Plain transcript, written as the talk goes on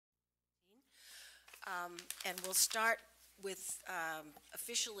And we'll start with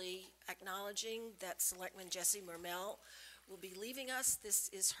officially acknowledging that Selectman Jessie Mermel will be leaving us. This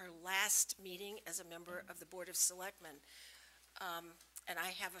is her last meeting as a member of the Board of Selectmen. And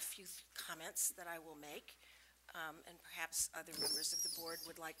I have a few comments that I will make, and perhaps other members of the board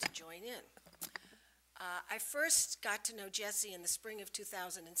would like to join in. I first got to know Jessie in the spring of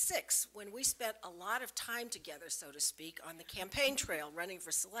 2006 when we spent a lot of time together, so to speak, on the campaign trail running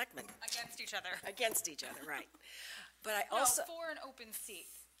for selectmen. Against each other. Against each other, right. But I also... No, for an open seat.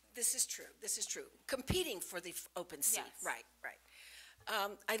 This is true, this is true. Competing for the open seat, yes. Right,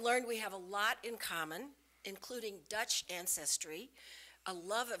 right. I learned we have a lot in common, including Dutch ancestry, a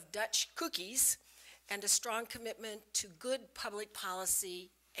love of Dutch cookies, and a strong commitment to good public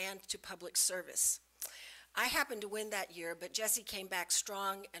policy and to public service. I happened to win that year, but Jessie came back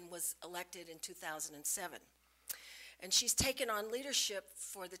strong and was elected in 2007. And she's taken on leadership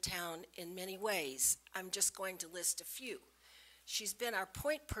for the town in many ways. I'm just going to list a few. She's been our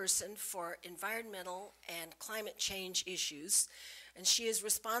point person for environmental and climate change issues, and she is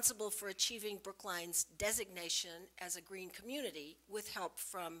responsible for achieving Brookline's designation as a green community with help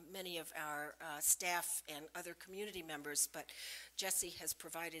from many of our staff and other community members, but Jessie has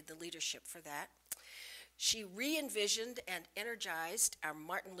provided the leadership for that. She re-envisioned and energized our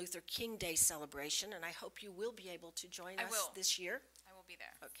Martin Luther King Day celebration, and I hope you will be able to join us this year. I will be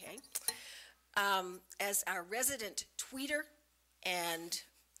there. Okay. As our resident tweeter and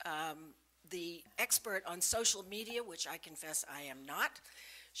the expert on social media, which I confess I am not,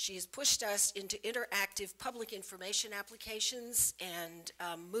 she has pushed us into interactive public information applications and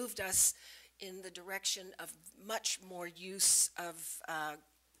moved us in the direction of much more use of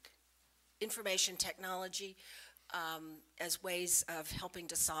information technology as ways of helping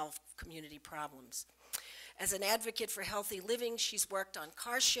to solve community problems. As an advocate for healthy living, she's worked on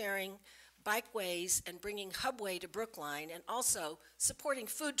car sharing, bikeways, and bringing Hubway to Brookline, and also supporting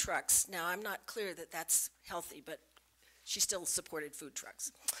food trucks. Now, I'm not clear that that's healthy, but she still supported food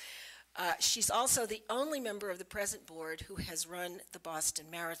trucks. She's also the only member of the present board who has run the Boston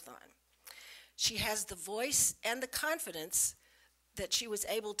Marathon. She has the voice and the confidence that she was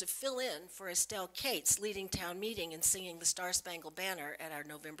able to fill in for Estelle Cates leading town meeting and singing the Star Spangled Banner at our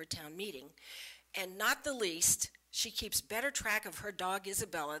November town meeting. And not the least, she keeps better track of her dog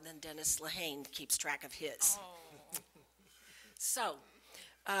Isabella than Dennis Lehane keeps track of his. Oh. So,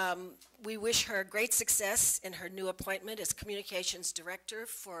 we wish her great success in her new appointment as Communications Director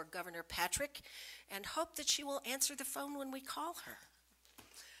for Governor Patrick, and hope that she will answer the phone when we call her.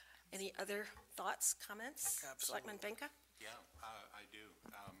 Any other thoughts, comments? Absolutely. Selectman Benka? Yeah, I do.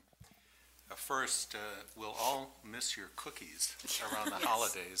 First, we'll all miss your cookies around the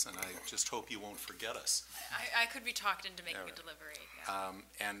holidays, and I just hope you won't forget us. I could be talked into making a delivery. Yeah.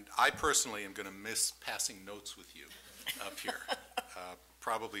 And I personally am going to miss passing notes with you up here.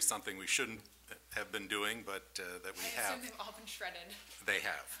 Probably something we shouldn't have been doing, but that we have. They've all been shredded. They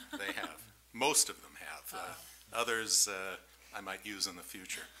have. They have. Most of them have. Others I might use in the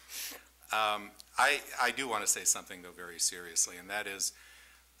future. I do want to say something, though, very seriously, and that is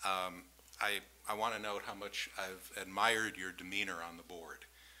I want to note how much I've admired your demeanor on the board.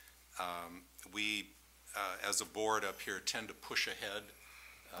 We, as a board up here, tend to push ahead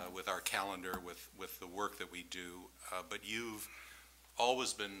with our calendar, with the work that we do, but you've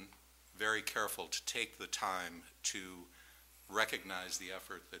always been very careful to take the time to recognize the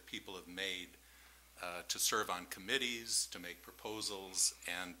effort that people have made to serve on committees, to make proposals,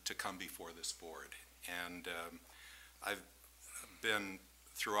 and to come before this board. And I've been,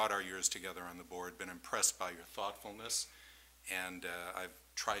 throughout our years together on the board, been impressed by your thoughtfulness, and I've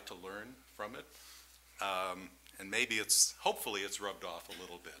tried to learn from it. And maybe hopefully it's rubbed off a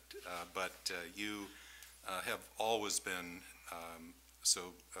little bit, but you have always been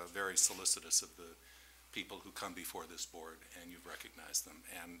so very solicitous of the people who come before this board, and you've recognized them.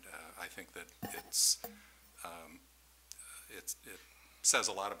 And I think that it says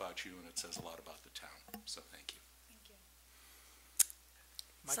a lot about you, and it says a lot about the town. So thank you. Thank you.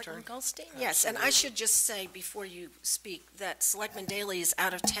 My Selectman turn? Goldstein? Yes, and I should just say before you speak that Selectman Daley is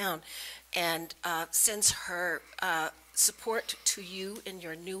out of town and sends her support to you in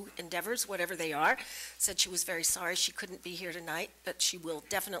your new endeavors, whatever they are. Said she was very sorry she couldn't be here tonight, but she will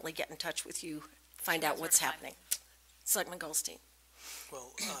definitely get in touch with you, find out what's happening. Selectman Goldstein.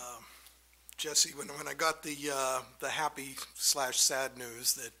 Well, Jessie, when I got the happy/sad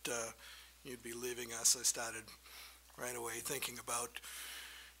news that you'd be leaving us, I started right away thinking about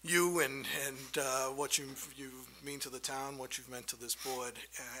you and what you mean to the town, what you've meant to this board.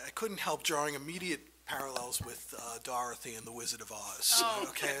 I couldn't help drawing immediate parallels with Dorothy and the Wizard of Oz. Oh,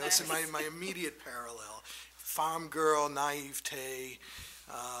 Okay, goodness. this is my immediate parallel. Farm girl, naivete,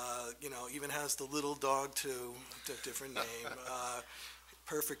 even has the little dog too, different name,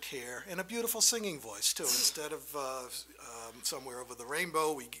 perfect hair, and a beautiful singing voice too. Instead of Somewhere Over the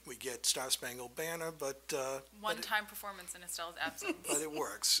Rainbow, we get Star Spangled Banner, but One-time performance in Estelle's absence. but it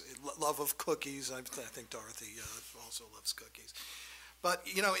works. Love of cookies. I think Dorothy also loves cookies. But,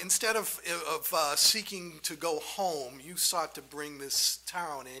 instead of seeking to go home, you sought to bring this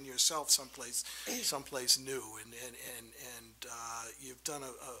town and yourself someplace new. And you've done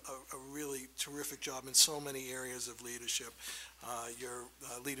a really terrific job in so many areas of leadership. Your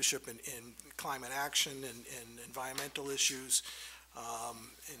leadership in climate action and environmental issues,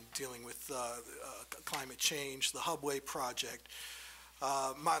 in dealing with climate change, the Hubway project,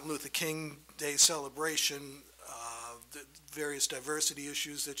 Martin Luther King Day celebration, the various diversity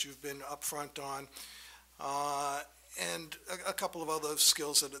issues that you've been upfront on, and a couple of other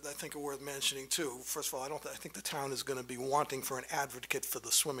skills that I think are worth mentioning too. First of all, I think the town is going to be wanting for an advocate for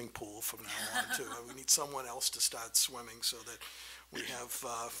the swimming pool from now on too. We need someone else to start swimming so that we have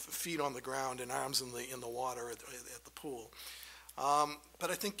feet on the ground and arms in the water at the pool. But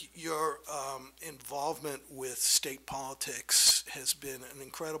I think your involvement with state politics has been an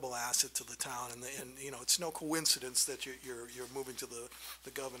incredible asset to the town, and it's no coincidence that you're moving to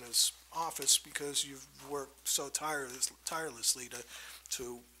the governor's office, because you've worked so tirelessly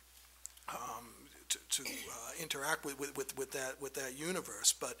to interact with that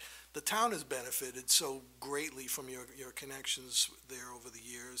universe. But the town has benefited so greatly from your connections there over the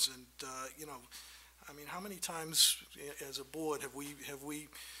years, and how many times as a board have we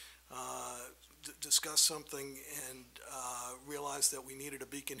discussed something and realized that we needed a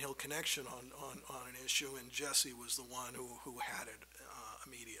Beacon Hill connection on an issue, and Jesse was the one who had it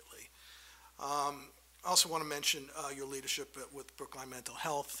immediately. I also want to mention your leadership with Brookline Mental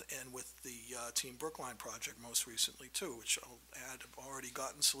Health and with the Team Brookline project most recently too, which I'll add have already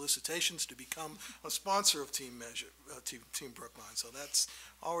gotten solicitations to become a sponsor of Team Brookline. So that's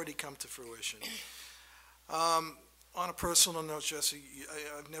already come to fruition. On a personal note, Jesse,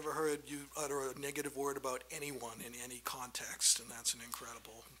 I've never heard you utter a negative word about anyone in any context, and that's an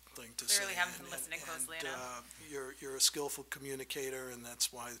incredible thing to say. Clearly haven't been listening closely enough. You're a skillful communicator, and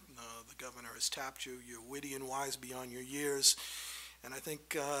that's why the governor has tapped you. You're witty and wise beyond your years, and I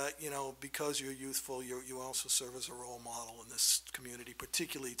think because you're youthful, you also serve as a role model in this community,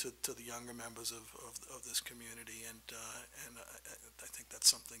 particularly to the younger members of this community, and I think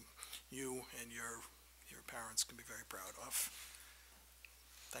that's something you and your parents can be very proud of.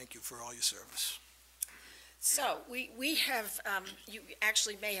 Thank you for all your service. So we have, you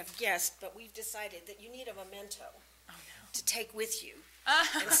actually may have guessed, but we've decided that you need a memento to take with you.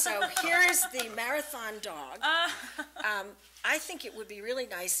 And so here is the marathon dog. I think it would be really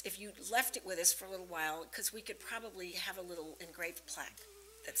nice if you left it with us for a little while, because we could probably have a little engraved plaque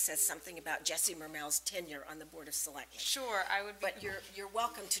that says something about Jesse Mermel's tenure on the Board of Selectmen. Sure, I would be. But you're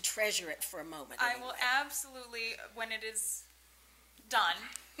welcome to treasure it for a moment. I anyway. will absolutely, when it is done,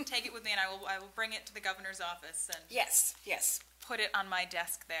 take it with me, and I will bring it to the governor's office and Yes. put it on my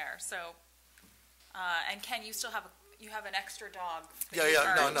desk there. So, and Ken, you still have an extra dog.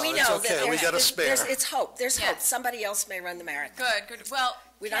 Yeah, no, We it's know okay. that We got a spare. It's hope. There's hope. Yes. Somebody else may run the marathon. Good. Well,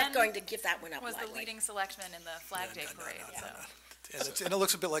 We're Ken not going to give that one up was lightly. the leading selectman in the Flag Day No. parade. So. And it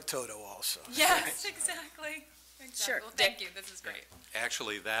looks a bit like Toto also. Yes, exactly. Sure. Well, thank you. This is great.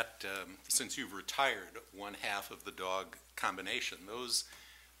 Actually, that, since you've retired one half of the dog combination, those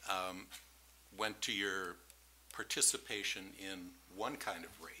went to your participation in one kind of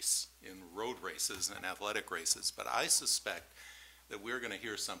race, in road races and athletic races. But I suspect that we're going to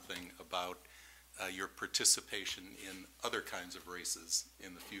hear something about your participation in other kinds of races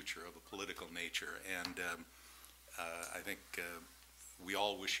in the future of a political nature. And I think we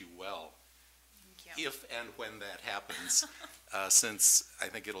all wish you well. Thank you. If and when that happens, since I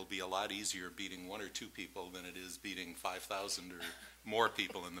think it'll be a lot easier beating one or two people than it is beating 5,000 or more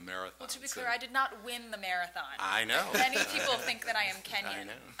people in the marathon. Well, to be clear, I did not win the marathon. I know. Many people think that I am Kenyan. I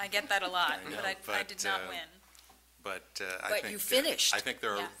know. I get that a lot, I know, but I did not win. But I But think you finished. I think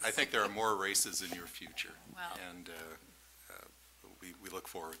there are. Yes. I think there are more races in your future, Wow. and we look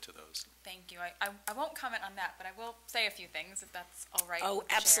forward to those. Thank you. I won't comment on that, but I will say a few things, if that's all right. Oh, with the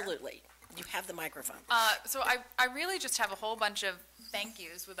chair. absolutely. You have the microphone. So I really just have a whole bunch of thank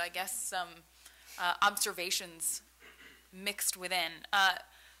yous with, I guess, some observations mixed within.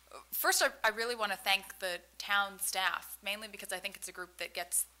 First, I really want to thank the town staff, mainly because I think it's a group that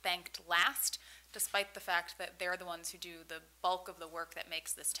gets thanked last, despite the fact that they're the ones who do the bulk of the work that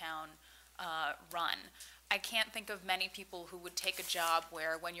makes this town run. I can't think of many people who would take a job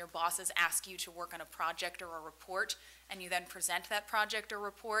where when your bosses ask you to work on a project or a report and you then present that project or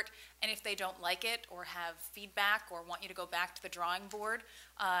report, and if they don't like it or have feedback or want you to go back to the drawing board,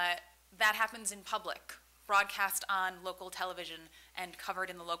 that happens in public, broadcast on local television and covered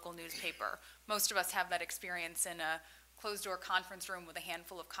in the local newspaper. Most of us have that experience in a closed-door conference room with a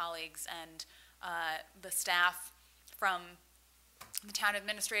handful of colleagues, and the staff, from the town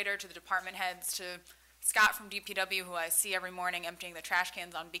administrator to the department heads to Scott from DPW, who I see every morning emptying the trash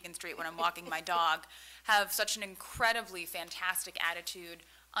cans on Beacon Street when I'm walking my dog, have such an incredibly fantastic attitude,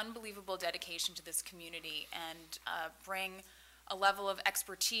 unbelievable dedication to this community, and bring a level of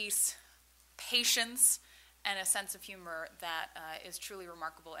expertise, patience, and a sense of humor that is truly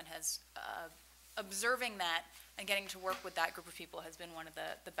remarkable, and has observing that and getting to work with that group of people has been one of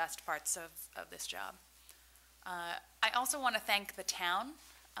the best parts of this job. I also want to thank the town.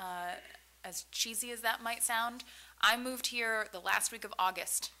 As cheesy as that might sound, I moved here the last week of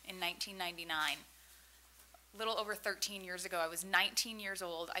August in 1999. A little over 13 years ago. I was 19 years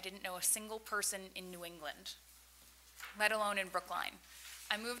old. I didn't know a single person in New England, let alone in Brookline.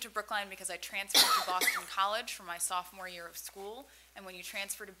 I moved to Brookline because I transferred to Boston College for my sophomore year of school, and when you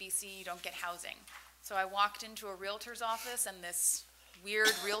transfer to BC, you don't get housing. So I walked into a realtor's office, and this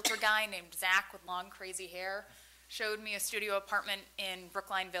weird realtor guy named Zach with long, crazy hair showed me a studio apartment in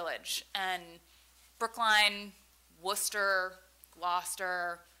Brookline Village. And Brookline, Worcester,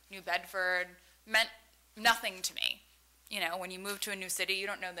 Gloucester, New Bedford meant nothing to me. You know, when you move to a new city, you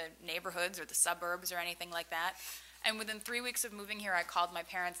don't know the neighborhoods or the suburbs or anything like that. And within 3 weeks of moving here, I called my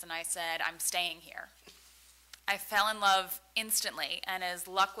parents and I said, I'm staying here. I fell in love instantly, and as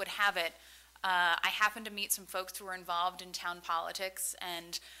luck would have it, I happened to meet some folks who were involved in town politics,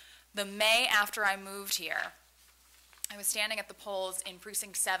 and the May after I moved here, I was standing at the polls in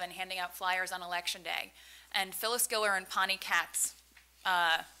Precinct 7 handing out flyers on Election Day, and Phyllis Giller and Pawnee Katz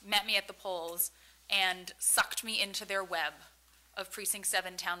met me at the polls and sucked me into their web of Precinct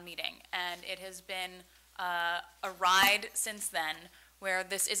 7 town meeting, and it has been a ride since then, where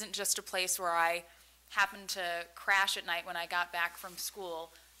this isn't just a place where I happened to crash at night when I got back from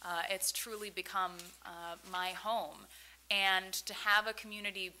school. It's truly become my home, and to have a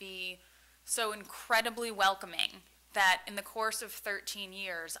community be so incredibly welcoming that in the course of 13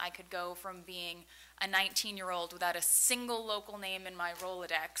 years, I could go from being a 19-year-old without a single local name in my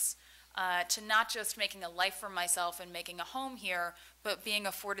Rolodex to not just making a life for myself and making a home here, but being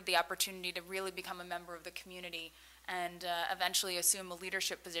afforded the opportunity to really become a member of the community and eventually assume a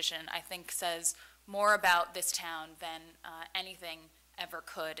leadership position, I think says more about this town than anything ever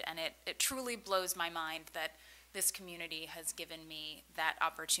could. And it truly blows my mind that this community has given me that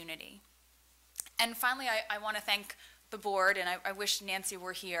opportunity. And finally, I want to thank the board, and I wish Nancy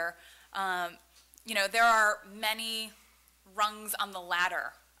were here. You know, there are many rungs on the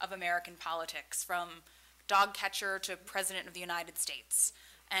ladder of American politics, from dog catcher to President of the United States.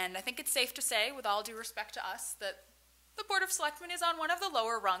 And I think it's safe to say, with all due respect to us, that the Board of Selectmen is on one of the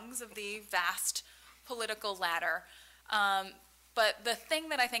lower rungs of the vast political ladder. But the thing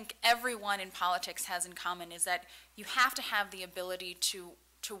that I think everyone in politics has in common is that you have to have the ability to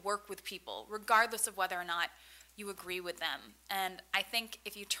work with people, regardless of whether or not you agree with them. And I think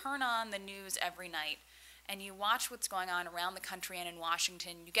if you turn on the news every night and you watch what's going on around the country and in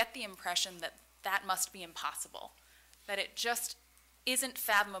Washington, you get the impression that that must be impossible, that it just isn't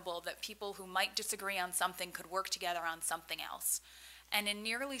fathomable that people who might disagree on something could work together on something else. And in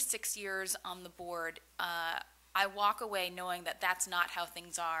nearly 6 years on the board, I walk away knowing that that's not how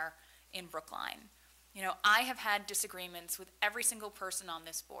things are in Brookline. You know, I have had disagreements with every single person on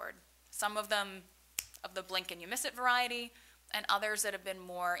this board, some of them of the blink and you miss it variety, and others that have been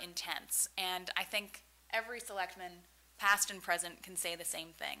more intense. And I think every selectman, past and present, can say the same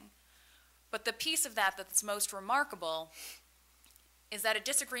thing. But the piece of that that's most remarkable is that a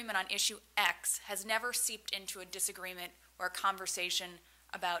disagreement on issue X has never seeped into a disagreement or a conversation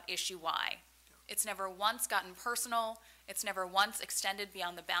about issue Y. It's never once gotten personal. It's never once extended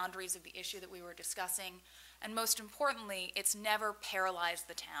beyond the boundaries of the issue that we were discussing. And most importantly, it's never paralyzed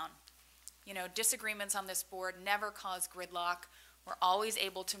the town. You know, disagreements on this board never cause gridlock. We're always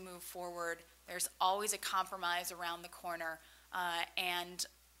able to move forward. There's always a compromise around the corner. And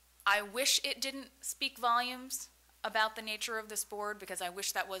I wish it didn't speak volumes about the nature of this board, because I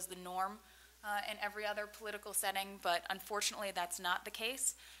wish that was the norm in every other political setting, but unfortunately that's not the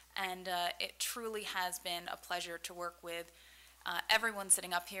case. And it truly has been a pleasure to work with everyone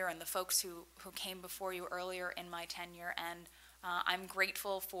sitting up here and the folks who came before you earlier in my tenure. And I'm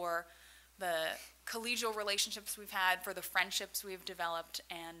grateful for the collegial relationships we've had, for the friendships we've developed,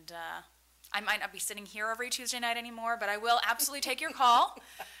 and I might not be sitting here every Tuesday night anymore, but I will absolutely take your call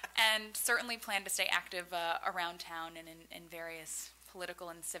and certainly plan to stay active around town and in various political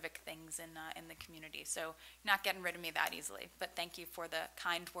and civic things in the community. So not getting rid of me that easily, but thank you for the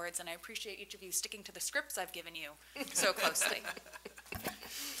kind words, and I appreciate each of you sticking to the scripts I've given you so closely.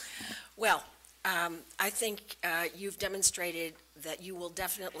 Well, I think you've demonstrated that you will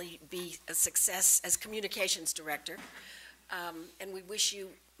definitely be a success as communications director, and we wish you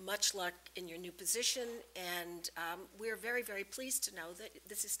much luck in your new position, and we're very, very pleased to know that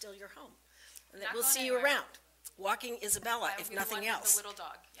this is still your home, and that Not we'll going see you anywhere. around, walking Isabella, if nothing else. The little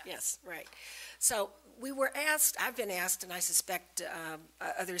dog. Yes, right. So we were asked, I've been asked, and I suspect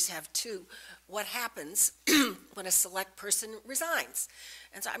others have too, what happens when a select person resigns?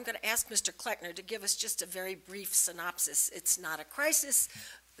 And so I'm going to ask Mr. Kleckner to give us just a very brief synopsis. It's not a crisis,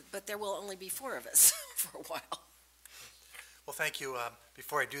 but there will only be 4 of us for a while. Well, thank you.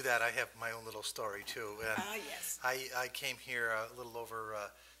 Before I do that, I have my own little story, too. Yes. I came here a little over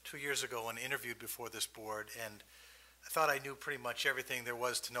 2 years ago and interviewed before this board, and I thought I knew pretty much everything there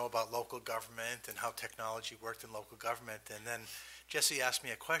was to know about local government and how technology worked in local government. And then Jesse asked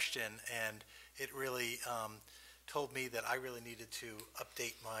me a question, and it really told me that I really needed to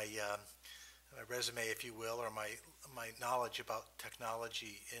update my resume, if you will, or my knowledge about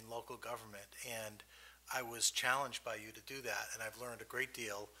technology in local government. And I was challenged by you to do that, and I've learned a great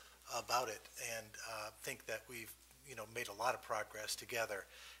deal about it, and think that we've made a lot of progress together.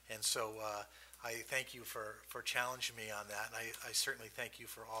 And so I thank you for challenging me on that, and I certainly thank you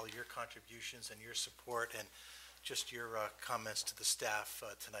for all your contributions and your support, and just your comments to the staff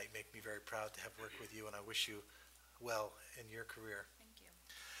tonight make me very proud to have worked with you, and I wish you well in your career. Thank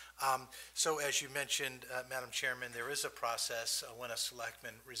you. So as you mentioned, Madam Chairman, there is a process when a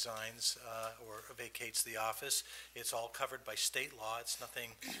selectman resigns or vacates the office. It's all covered by state law. It's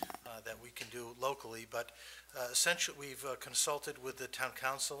nothing that we can do locally, but essentially we've consulted with the town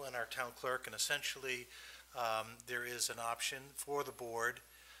council and our town clerk, and essentially there is an option for the board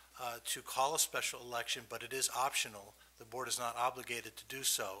to call a special election, but it is optional. The board is not obligated to do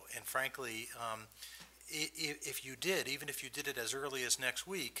so, and frankly, if you did, even if you did it as early as next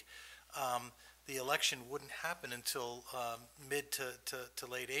week, the election wouldn't happen until mid to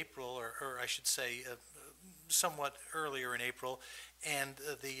late April, or I should say somewhat earlier in April, and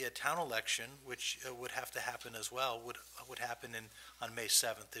the town election, which would have to happen as well, would happen on May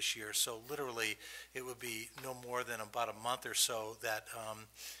 7th this year. So literally, it would be no more than about a month or so that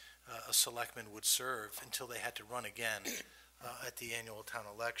a selectman would serve until they had to run again at the annual town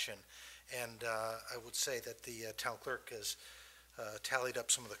election. And I would say that the town clerk has tallied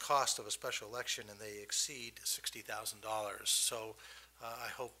up some of the cost of a special election, and they exceed $60,000. So I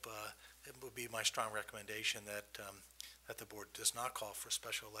hope it would be my strong recommendation that the board does not call for a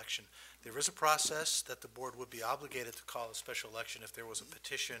special election. There is a process that the board would be obligated to call a special election if there was a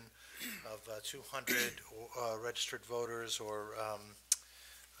petition of 200 registered voters, or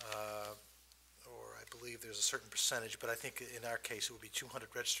I believe there's a certain percentage, but I think in our case it would be 200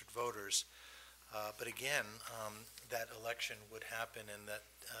 registered voters. But again, that election would happen, and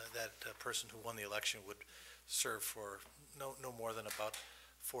that person who won the election would serve for no more than about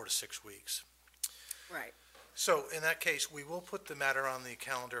 4 to 6 weeks. Right. So in that case, we will put the matter on the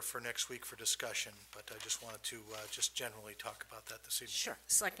calendar for next week for discussion, but I just wanted to just generally talk about that this evening. Sure.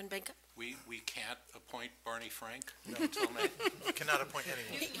 Selectman Benka? We can't appoint Barney Frank until May? You cannot appoint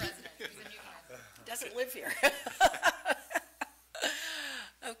anyone. New president. He's a new president. Doesn't live here.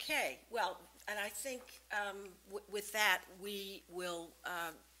 Okay, well, and I think with that, we will,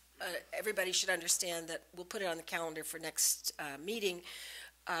 everybody should understand that we'll put it on the calendar for next meeting.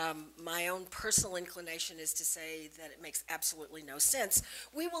 My own personal inclination is to say that it makes absolutely no sense.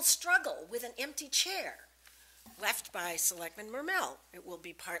 We will struggle with an empty chair left by Selectman Mermel. It will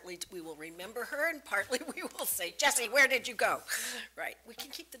be partly, we will remember her, and partly we will say, Jesse, where did you go? Right, we can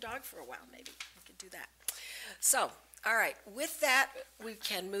keep the dog for a while, maybe. We could do that. So, all right, with that, we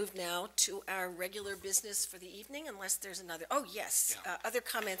can move now to our regular business for the evening, unless there's another, oh, yes, Yeah. other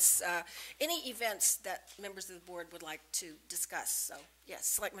comments, any events that members of the board would like to discuss. So, yes,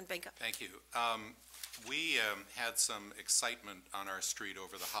 Selectman Benka. Thank you. We had some excitement on our street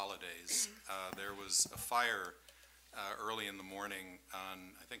over the holidays. There was a fire early in the morning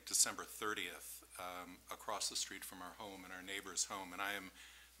on, I think, December 30th, across the street from our home and our neighbor's home, and I am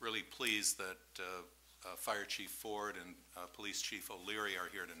really pleased that Fire Chief Ford and Police Chief O'Leary are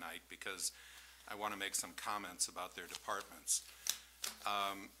here tonight, because I want to make some comments about their departments.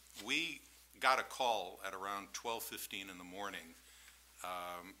 We got a call at around 12:15 in the morning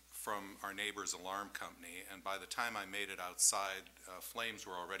from our neighbor's alarm company, and by the time I made it outside, flames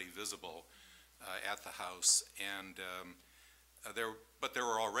were already visible at the house, and but there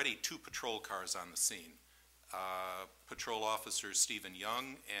were already 2 patrol cars on the scene. Patrol Officer Stephen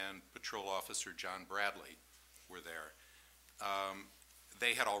Young and Patrol Officer John Bradley were there.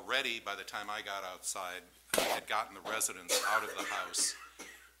 They had already, by the time I got outside, had gotten the residents out of the house.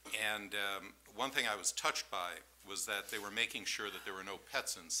 And one thing I was touched by was that they were making sure that there were no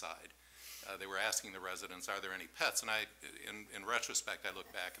pets inside. They were asking the residents, are there any pets? And in retrospect, I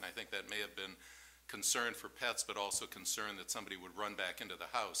look back and I think that may have been concern for pets, but also concern that somebody would run back into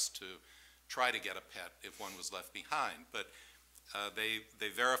the house to try to get a pet if one was left behind. But they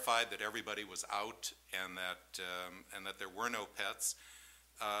verified that everybody was out and that there were no pets.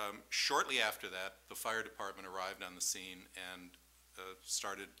 Shortly after that, the fire department arrived on the scene and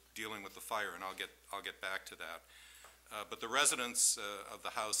started dealing with the fire, and I'll get back to that. But the residents of the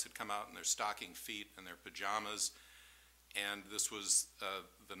house had come out in their stocking feet and their pajamas, and this was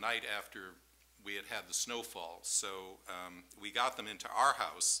the night after we had had the snowfall. So we got them into our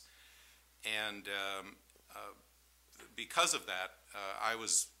house, and because of that,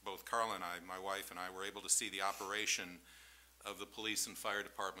 both Carla and I, my wife and I, were able to see the operation of the police and fire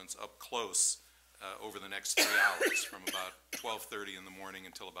departments up close over the next 3 hours, from about 12:30 in the morning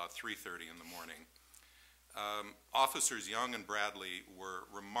until about 3:30 in the morning. Officers Young and Bradley were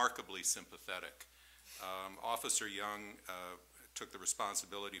remarkably sympathetic. Officer Young took the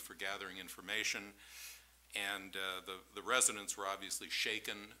responsibility for gathering information, and the residents were obviously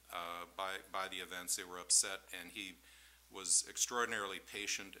shaken by the events. They were upset, and he was extraordinarily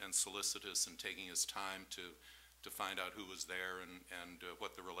patient and solicitous in taking his time to find out who was there and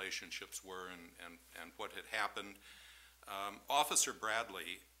what the relationships were and what had happened. Officer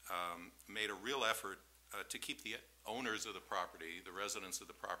Bradley made a real effort to keep the owners of the property, the residents of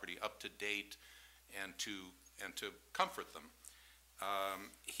the property, up to date and to comfort them.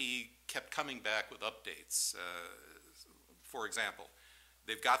 He kept coming back with updates. For example,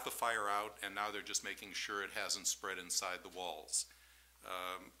 they've got the fire out and now they're just making sure it hasn't spread inside the walls.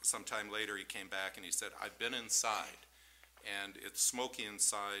 Sometime later he came back and he said, I've been inside and it's smoky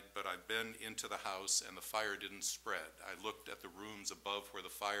inside, but I've been into the house and the fire didn't spread. I looked at the rooms above where the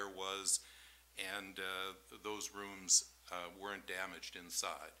fire was, and those rooms weren't damaged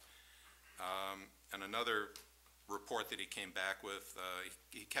inside. And another report that he came back with,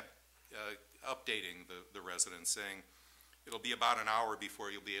 he kept updating the residents, saying, it'll be about an hour before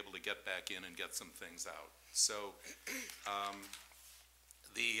you'll be able to get back in and get some things out. So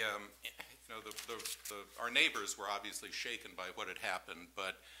our neighbors were obviously shaken by what had happened,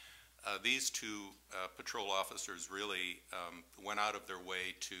 but these 2 patrol officers really went out of their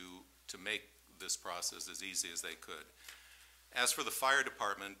way to make this process as easy as they could. As for the fire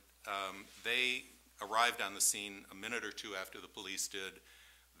department, they arrived on the scene a minute or 2 after the police did.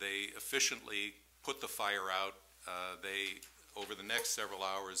 They efficiently put the fire out. Over the next several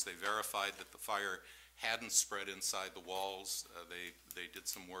hours, they verified that the fire hadn't spread inside the walls. They did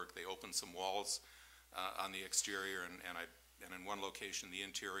some work. They opened some walls on the exterior and in one location, the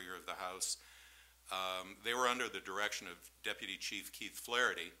interior of the house. They were under the direction of Deputy Chief Keith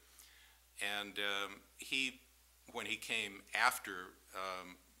Flaherty, and when he came after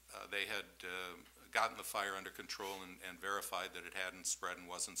they had gotten the fire under control and verified that it hadn't spread and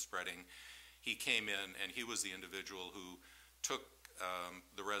wasn't spreading, he came in and he was the individual who took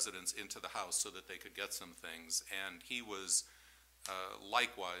the residents into the house so that they could get some things, and he was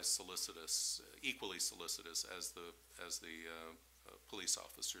likewise solicitous, equally solicitous as the police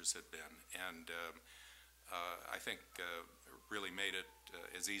officers had been, and I think really made it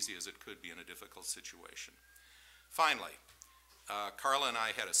as easy as it could be in a difficult situation. Finally, Carla and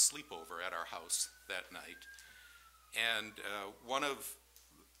I had a sleepover at our house that night, and one of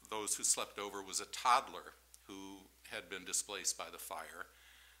those who slept over was a toddler who had been displaced by the fire.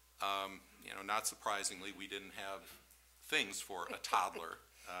 Not surprisingly, we didn't have things for a toddler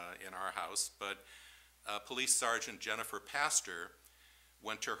in our house, but Police Sergeant Jennifer Pastor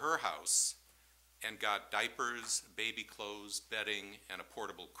went to her house and got diapers, baby clothes, bedding, and a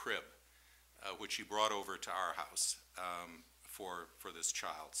portable crib, which she brought over to our house for this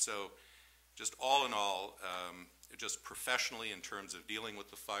child. So just all in all, just professionally in terms of dealing with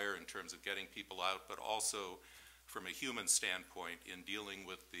the fire, in terms of getting people out, but also from a human standpoint in dealing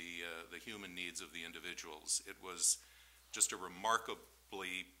with the human needs of the individuals. It was just a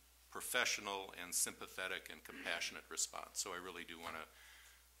remarkably professional and sympathetic and compassionate response. So I really do want to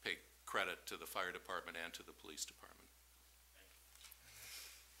pay credit to the fire department and to the police department.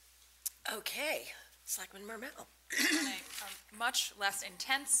 Okay, Selectman Mermel. On a much less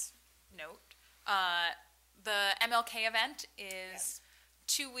intense note, the MLK event is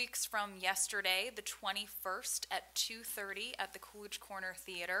 2 weeks from yesterday, the 21st at 2:30 at the Coolidge Corner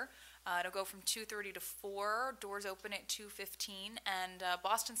Theater. It'll go from 2:30 to 4, doors open at 2:15, and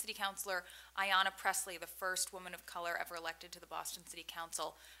Boston City Councilor Ayanna Presley, the first woman of color ever elected to the Boston City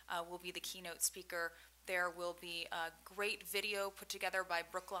Council, will be the keynote speaker. There will be a great video put together by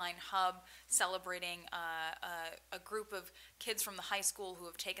Brookline Hub celebrating a group of kids from the high school who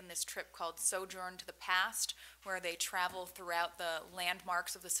have taken this trip called Sojourn to the Past, where they travel throughout the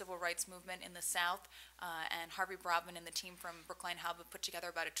landmarks of the civil rights movement in the South. And Harvey Brodman and the team from Brookline Hub have put together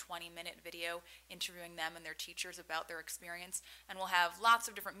about a 20-minute video interviewing them and their teachers about their experience. And we'll have lots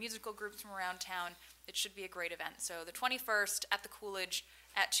of different musical groups from around town. It should be a great event. So the 21st at the Coolidge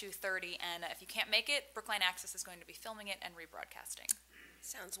at 2:30, and if you can't make it, Brookline Access is going to be filming it and rebroadcasting.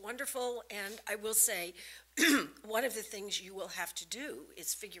 Sounds wonderful, and I will say, one of the things you will have to do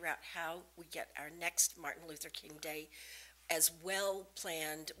is figure out how we get our next Martin Luther King Day as well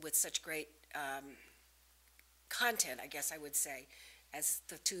planned with such great content, I guess I would say, as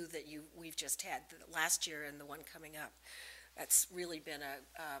the two that we've just had, the last year and the one coming up. That's really been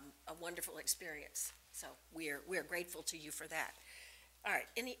a wonderful experience, so we're grateful to you for that. All right,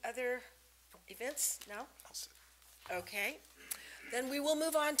 any other events? No? Okay. Then we will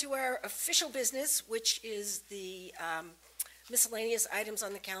move on to our official business, which is the miscellaneous items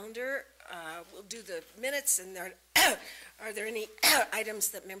on the calendar. We'll do the minutes, and are there any items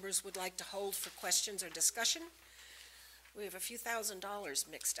that members would like to hold for questions or discussion? We have a few $1,000s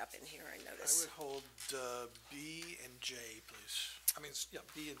mixed up in here, I notice. I would hold B and J, please. I mean, yeah,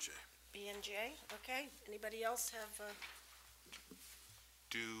 B and J. B and J, okay. Anybody else have?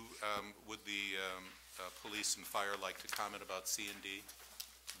 Would the police and fire like to comment about C and D,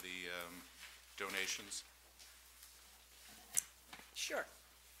 the donations? Sure.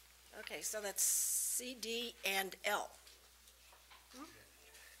 Okay, so that's C, D, and L. J.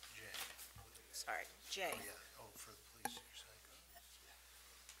 Sorry, J. Oh, yeah. Oh, for the police, you're saying.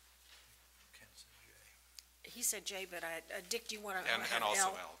 Ken said J. He said J, but Dick, do you want to And have also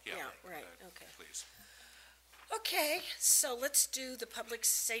L? L, yeah. Right, okay. Please. Okay, so let's do the public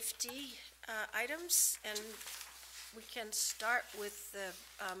safety items, and we can start with the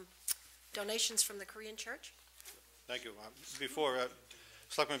donations from the Korean Church. Thank you. Before,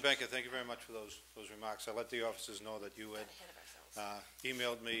 Selectman Benka, thank you very much for those remarks. I let the officers know that you had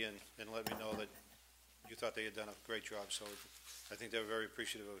emailed me and let me know that you thought they had done a great job, so I think they were very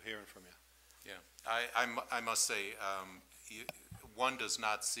appreciative of hearing from you. Yeah, I must say, one does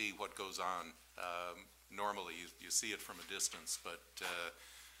not see what goes on. Normally, you see it from a distance, but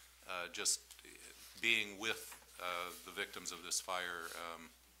just being with the victims of this fire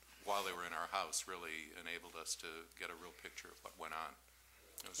while they were in our house really enabled us to get a real picture of what went on.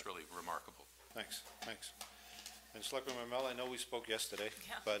 It was really remarkable. Thanks. And Selectman Marmel, I know we spoke yesterday,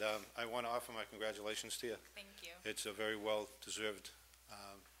 but I want to offer my congratulations to you. Thank you. It's a very well-deserved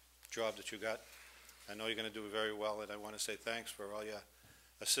job that you got. I know you're going to do very well, and I want to say thanks for all your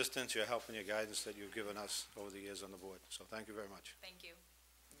assistance, your help, and your guidance that you've given us over the years on the board. So thank you very much. Thank you.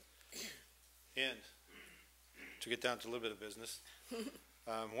 And to get down to a little bit of business,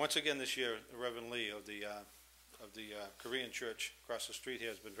 once again this year, Reverend Lee of the Korean Church across the street here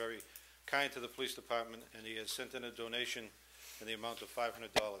has been very kind to the police department, and he has sent in a donation in the amount of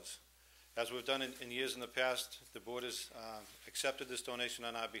 $500. As we've done in years in the past, the board has accepted this donation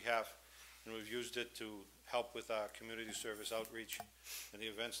on our behalf, and we've used it to help with our community service outreach and the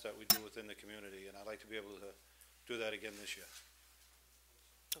events that we do within the community, and I'd like to be able to do that again this year.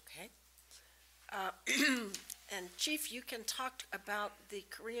 Okay. And Chief, you can talk about the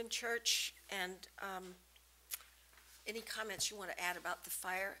Korean Church and any comments you want to add about the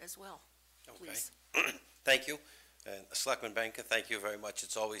fire as well, please. Okay. Thank you. And Selectman Benka, thank you very much.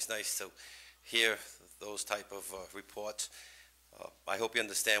 It's always nice to hear those type of reports. I hope you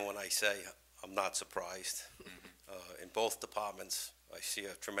understand when I say I'm not surprised. In both departments, I see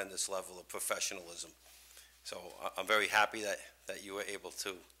a tremendous level of professionalism. So I'm very happy that you were able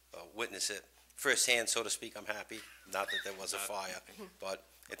to witness it firsthand, so to speak. I'm happy, not that there was a fire, but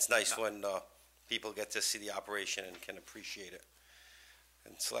it's nice when people get to see the operation and can appreciate it.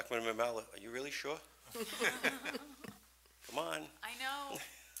 And Selectman Mamela, are you really sure? Come on. I know.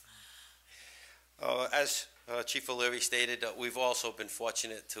 As Chief O'Leary stated, we've also been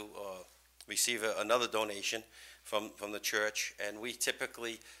fortunate to receive another donation from the church, and we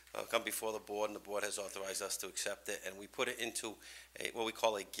typically come before the board, and the board has authorized us to accept it, and we put it into what we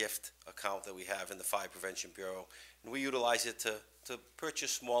call a gift account that we have in the Fire Prevention Bureau, and we utilize it to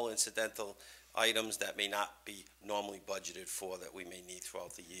purchase small incidental items that may not be normally budgeted for that we may need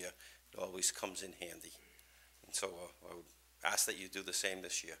throughout the year. It always comes in handy. And so I would ask that you do the same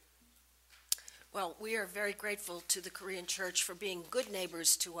this year. Well, we are very grateful to the Korean Church for being good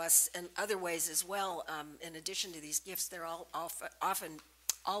neighbors to us in other ways as well. In addition to these gifts, they're all often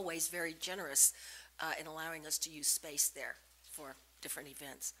always very generous in allowing us to use space there for different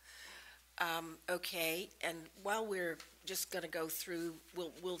events. Okay, and while we're just going to go through,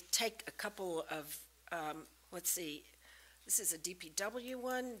 we'll take a couple of, let's see, this is a DPW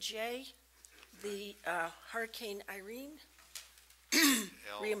one, Jay, the Hurricane Irene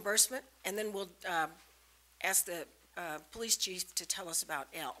reimbursement, and then we'll ask the police chief to tell us about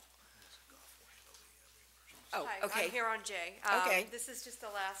L. Oh, Hi, okay. I'm here on J. Okay. This is just the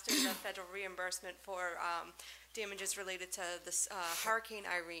last of the federal reimbursement for damages related to this Hurricane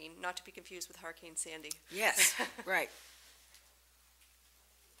Irene, not to be confused with Hurricane Sandy. Yes, right.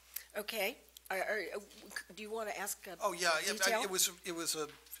 Okay, do you want to ask Oh, yeah, detail? it was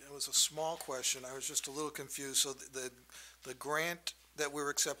a small question. I was just a little confused. So the grant that we're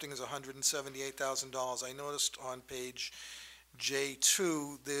accepting is $178,000. I noticed on page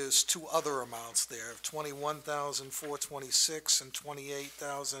J2, there's two other amounts there, $21,426 and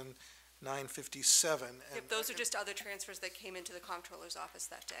 $28,957. Yep, those are just other transfers that came into the comptroller's office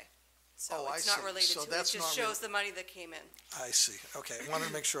that day. So Oh, I it's not see. related So to it, it that's just not shows the money that came in. I see. Okay, I wanted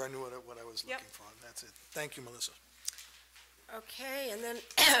to make sure I knew what I was Yep. looking for. That's it. Thank you, Melissa. Okay, and then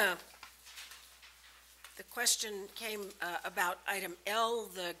the question came about item L,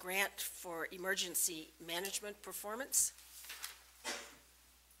 the grant for emergency management performance.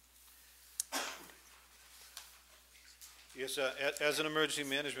 Yes, as an emergency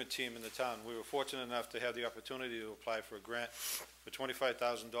management team in the town, we were fortunate enough to have the opportunity to apply for a grant for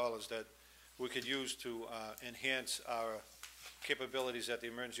 $25,000 that we could use to enhance our capabilities at the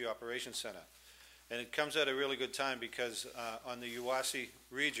Emergency Operations Center. And it comes at a really good time because on the Uwasi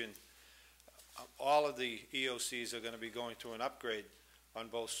region, all of the EOCs are going to be going through an upgrade on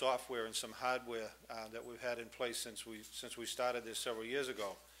both software and some hardware that we've had in place since we started this several years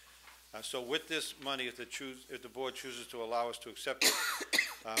ago. So with this money, if the board chooses to allow us to accept it,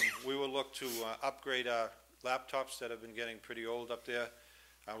 we will look to upgrade our laptops that have been getting pretty old up there.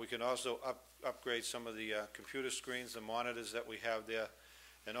 We can also upgrade some of the computer screens, the monitors that we have there,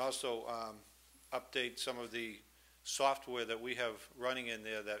 and also update some of the software that we have running in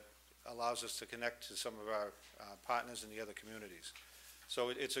there that allows us to connect to some of our partners in the other communities. So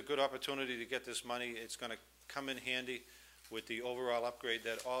it's a good opportunity to get this money. It's going to come in handy with the overall upgrade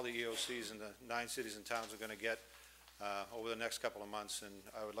that all the EOCs in the 9 cities and towns are going to get over the next couple of months, and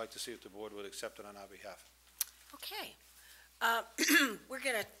I would like to see if the board would accept it on our behalf. Okay. We're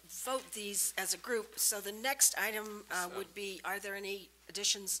going to vote these as a group, so the next item would be, are there any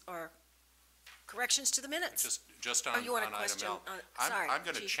additions or corrections to the minutes? Just on you want a item question? L. Sorry, I'm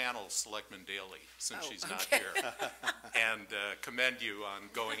going to Chief. channel Selectman Daley, since Oh, she's not okay. here, and commend you on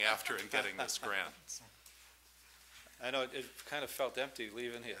going after and getting this grant. I know it kind of felt empty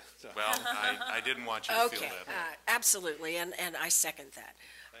leaving here. So. Well, I didn't want you to feel Okay, that way. absolutely, and I second that.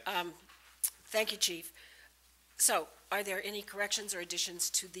 Thank you, Chief. So, are there any corrections or additions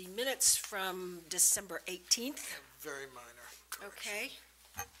to the minutes from December 18th? Very minor correction. Okay.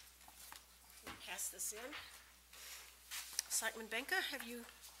 Pass this in. Selectman Benka, have you,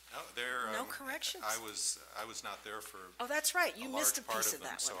 no corrections? I was not there for Oh, that's right, you a missed a large part piece of of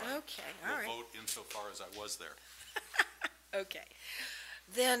them, that so one. I Okay, all right. will vote insofar as I was there. Okay.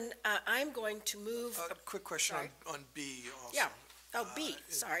 Then I'm going to move, Quick question Sorry. on B also. Yeah. Oh, B,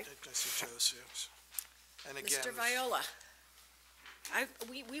 sorry. I see Joe's, yes. And again, Mr. Viola.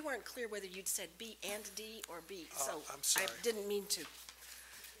 We weren't clear whether you'd said B and D or B, so I'm sorry. I didn't mean to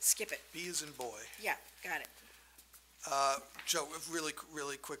skip it. B is in boy. Yeah, got it. Joe, a really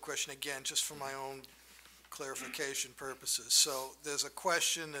quick question, again, just for my own clarification purposes. So there's a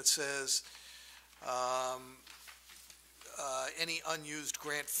question that says, any unused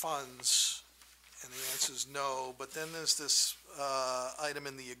grant funds, and the answer is no, but then there's this item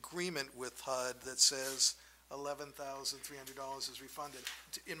in the agreement with HUD that says $11,300 is refunded.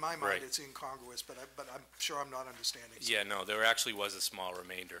 In my mind, Right. it's incongruous, but I'm sure I'm not understanding. Yeah, no, there actually was a small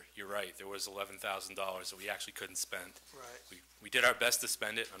remainder. You're right, there was $11,000 that we actually couldn't spend. Right. We did our best to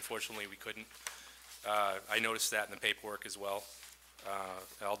spend it, unfortunately, we couldn't. I noticed that in the paperwork as well.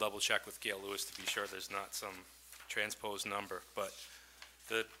 I'll double check with Gail Lewis to be sure there's not some transposed number, but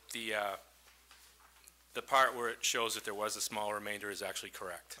the part where it shows that there was a small remainder is actually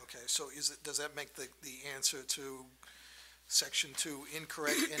correct. Okay, so does that make the answer to Section 2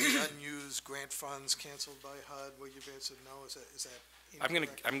 incorrect? Any unused grant funds canceled by HUD, where you've answered no? Is that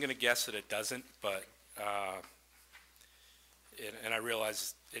incorrect? I'm gonna guess that it doesn't, but, and I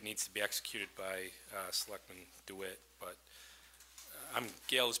realize it needs to be executed by Selectman DeWitt, but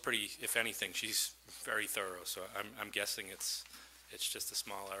Gail is pretty, if anything, she's very thorough, so I'm guessing it's just a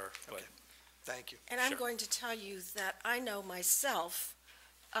small error, but. Okay. Thank you. And I'm Sure. going to tell you that I know myself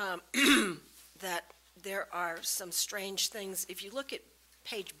that there are some strange things. If you look at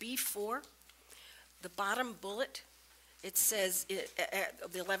page B4, the bottom bullet, it says the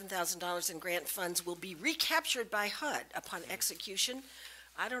 $11,000 in grant funds will be recaptured by HUD upon execution.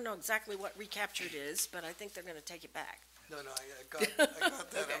 I don't know exactly what recaptured is, but I think they're going to take it back. No, I got that.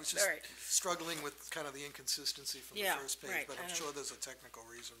 Okay, I was just all right. struggling with kind of the inconsistency from the Yeah, first page, right, but I I'm know. sure there's a technical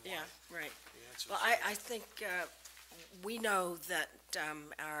reason why. Yeah, right. The answer's Well, I think we know that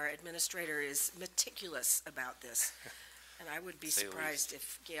our administrator is meticulous about this, and I would be Say the surprised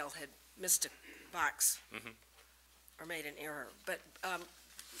if Gail had missed a box Mhm. or made an error. But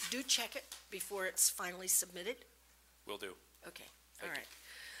do check it before it's finally submitted. Will do. Okay, all Thank you. right.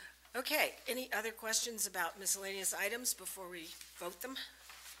 Okay, any other questions about miscellaneous items before we vote them?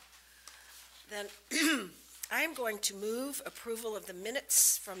 Then I am going to move approval of the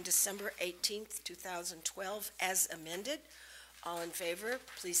minutes from December 18th, 2012 as amended. All in favor,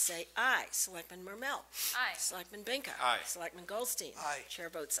 please say aye. Selectman Marmel. Aye. Selectman Benka. Aye. Selectman Goldstein. Aye. Chair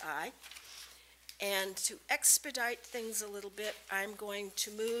votes aye. And to expedite things a little bit, I'm going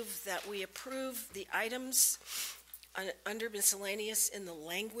to move that we approve the items under miscellaneous in the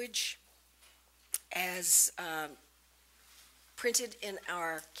language as printed in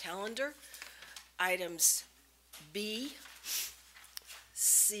our calendar. Items B,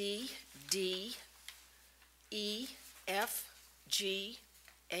 C, D, E, F, G,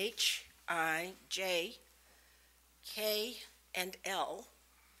 H, I, J, K, and L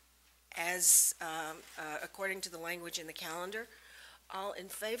as according to the language in the calendar. All in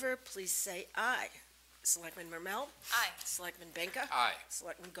favor, please say aye. Selectman Marmel? Aye. Selectman Benka? Aye.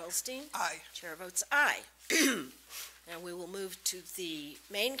 Selectman Goldstein? Aye. Chair votes aye. Now we will move to the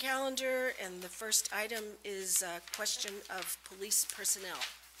main calendar, and the first item is a question of police personnel.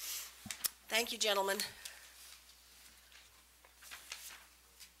 Thank you, gentlemen.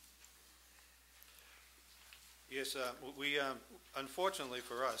 Yes, we, unfortunately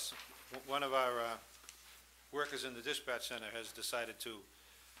for us, one of our workers in the dispatch center has decided to,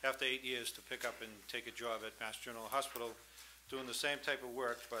 after 8 years, to pick up and take a job at Mass General Hospital, doing the same type of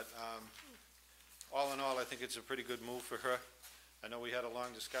work, but all in all, I think it's a pretty good move for her. I know we had a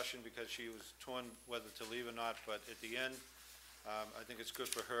long discussion because she was torn whether to leave or not, but at the end, I think it's good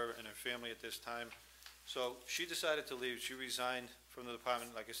for her and her family at this time. So she decided to leave. She resigned from the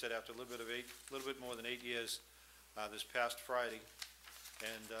department, like I said, after a little bit more than 8 years, this past Friday.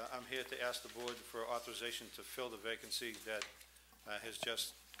 And I'm here to ask the board for authorization to fill the vacancy that has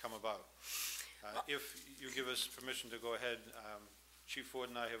just come about. If you give us permission to go ahead, Chief Ford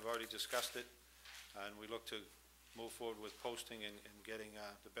and I have already discussed it, and we look to move forward with posting and getting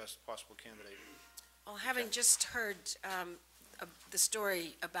the best possible candidate. Well, having just heard the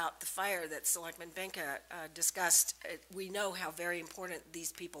story about the fire that Selectman Benka discussed, we know how very important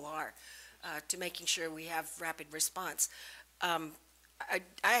these people are to making sure we have rapid response. I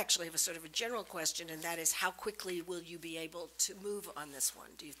actually have a sort of a general question, and that is how quickly will you be able to move on this one,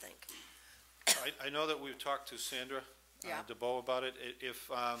 do you think? I know that we've talked to Sandra Yeah. DeBoe about it.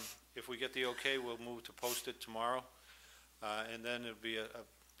 If we get the okay, we'll move to post it tomorrow, and then it'll be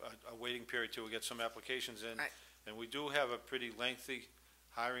a waiting period till we get some applications in. Right. And we do have a pretty lengthy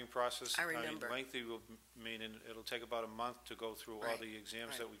hiring process. I remember. mean, lengthy will mean it'll take about a month to go through all Right, the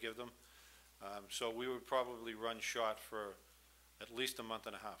exams right. that we give them. So we would probably run short for at least a month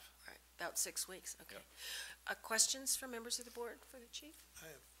and a half. Right, about 6 weeks, okay. Yep. Questions from members of the board for the chief? I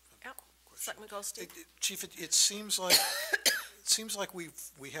have Yep. question. Selectman Goldstein? Chief, it seems like,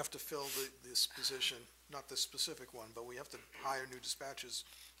 we have to fill this position, not this specific one, but we have to hire new dispatchers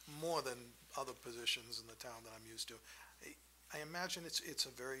more than other positions in the town that I'm used to. I imagine it's a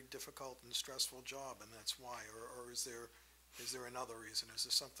very difficult and stressful job, and that's why, or is there another reason? Is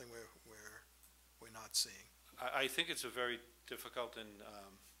there something we're not seeing? I think it's a very difficult and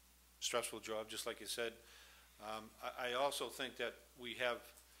stressful job, just like you said. I also think that we have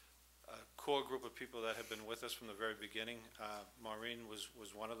a core group of people that have been with us from the very beginning. Maureen was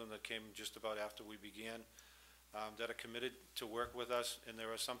one of them that came just about after we began, that are committed to work with us, and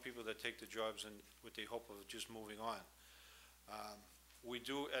there are some people that take the jobs and with the hope of just moving on. We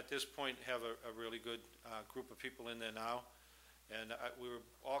do, at this point, have a really good group of people in there now, and we were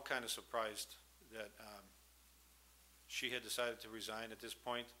all kind of surprised that she had decided to resign at this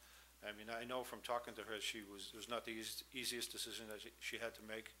point. I mean, I know from talking to her, it was not the easiest decision that she had to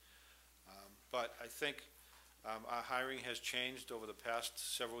make. But I think our hiring has changed over the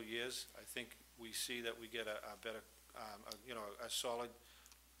past several years. I think we see that we get a better a solid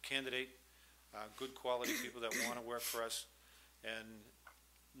candidate, good quality people that want to work for us. And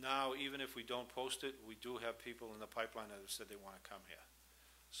now, even if we don't post it, we do have people in the pipeline that have said they want to come here.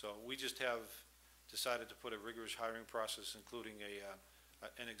 So we just have decided to put a rigorous hiring process, including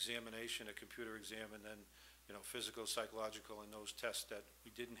an examination, a computer exam, and then, physical, psychological, and those tests that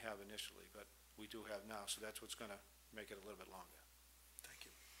we didn't have initially, but we do have now. So that's what's going to make it a little bit longer. Thank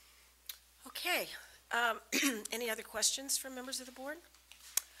you. Okay. Any other questions from members of the board?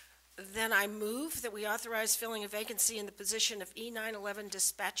 Then I move that we authorize filling a vacancy in the position of E911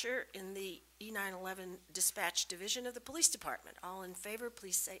 dispatcher in the E911 dispatch division of the police department. All in favor,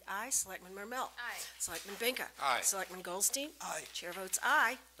 please say aye. Selectman Marmel? Aye. Selectman Binka? Aye. Selectman Goldstein? Aye. Chair votes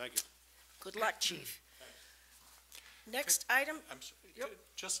aye. Thank you. Good luck, Chief. Next item, I'm s- Yep.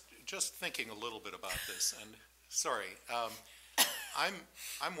 just thinking a little bit about this, and, sorry,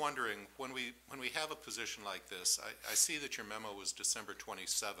 I'm wondering, when we have a position like this, I see that your memo was December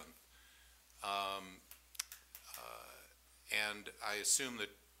 27th, and I assume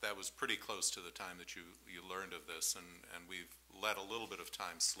that was pretty close to the time that you learned of this, and we've let a little bit of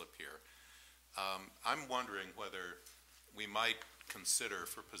time slip here. I'm wondering whether we might consider,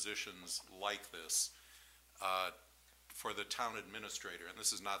 for positions like this, for the town administrator, and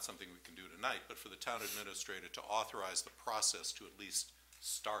this is not something we can do tonight, but for the town administrator to authorize the process to at least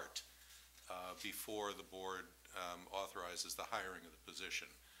start before the board authorizes the hiring of the position.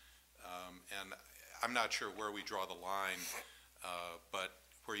 And I'm not sure where we draw the line, but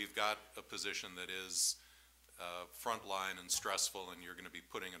where you've got a position that is frontline and stressful, and you're going to be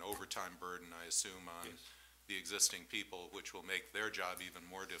putting an overtime burden, I assume, on the existing people, which will make their job even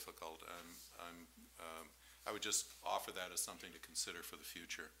more difficult. I would just offer that as something to consider for the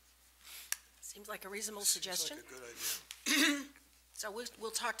future. seems like a reasonable suggestion. Seems like a good idea. So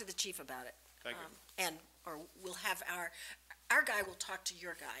we'll talk to the chief about it. Thank you. Or we'll have our guy will talk to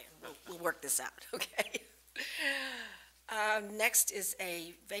your guy, and we'll work this out, okay? Next is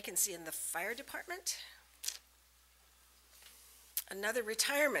a vacancy in the fire department. Another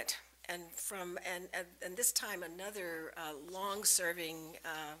retirement, and this time another long-serving,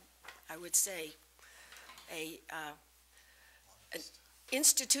 I would say, an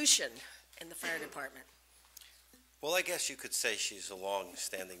institution in the fire department. Well, I guess you could say she's a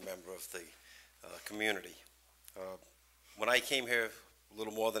long-standing member of the community. When I came here a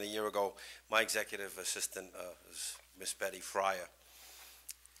little more than a year ago, my executive assistant is Miss Betty Fryer.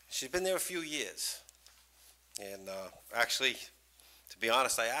 She's been there a few years. And actually, to be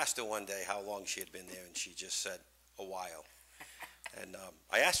honest, I asked her one day how long she had been there, and she just said, a while. And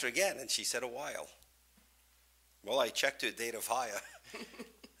I asked her again, and she said, a while. Well, I checked her date of hire,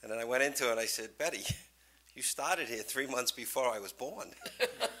 and then I went into her and I said, Betty, you started here 3 months before I was born.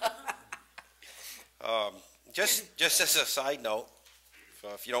 Just as a side note,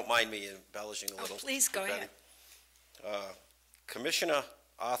 if you don't mind me embellishing a little. Please, go ahead. Commissioner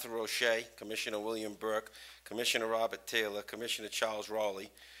Arthur O'Shea, Commissioner William Burke, Commissioner Robert Taylor, Commissioner Charles Rowley,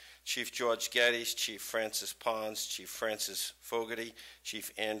 Chief George Geddes, Chief Francis Pons, Chief Francis Fogarty,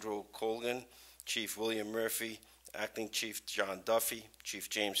 Chief Andrew Colgan, Chief William Murphy, Acting Chief John Duffy, Chief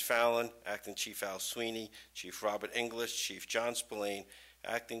James Fallon, Acting Chief Al Sweeney, Chief Robert English, Chief John Spillane,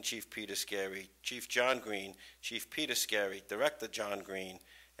 Acting Chief Peter Scarry, Chief John Green, Chief Peter Scarry, Director John Green,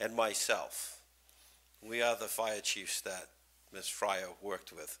 and myself. We are the fire chiefs that Ms. Fryer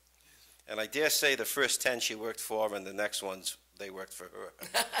worked with. And I dare say the first 10 she worked for, and the next ones, they worked for her.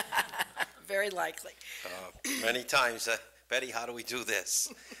 Very likely. Many times, Betty, how do we do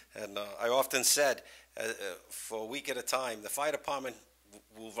this? And I often said, for a week at a time, the fire department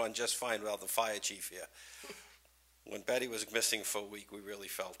will run just fine without the fire chief here. When Betty was missing for a week, we really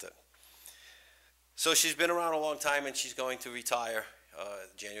felt it. So she's been around a long time, and she's going to retire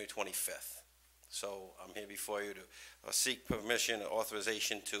January 25th. So I'm here before you to seek permission,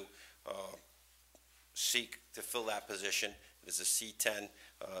 authorization to seek to fill that position. It is a C10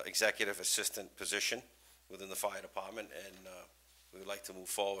 executive assistant position within the fire department, and we would like to move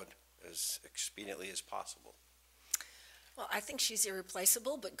forward as expediently as possible. Well, I think she's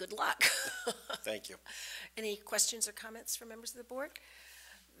irreplaceable, but good luck. Thank you. Any questions or comments from members of the board?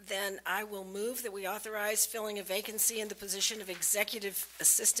 Then I will move that we authorize filling a vacancy in the position of Executive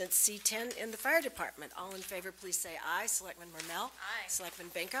Assistant C10 in the Fire Department. All in favor, please say aye. Selectman Marmel? Aye. Selectman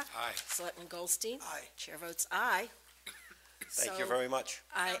Benka? Aye. Selectman Goldstein? Aye. Chair votes aye. Thank you very much.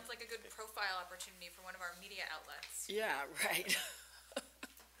 Sounds like a good profile opportunity for one of our media outlets. Yeah, right.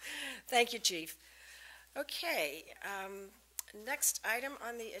 Thank you, Chief. Okay, next item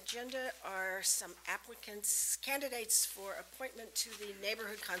on the agenda are some candidates for appointment to the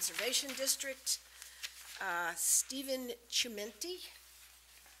Neighborhood Conservation District. Stephen Chimenti.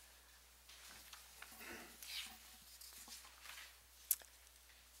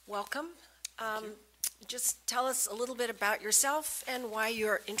 Welcome. Just tell us a little bit about yourself and why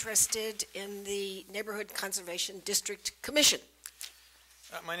you're interested in the Neighborhood Conservation District Commission.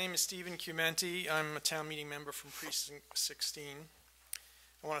 My name is Stephen Chimenti. I'm a town meeting member from Precinct 16.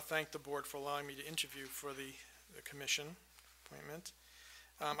 I want to thank the board for allowing me to interview for the commission appointment.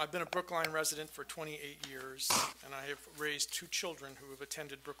 I've been a Brookline resident for 28 years, and I have raised 2 children who have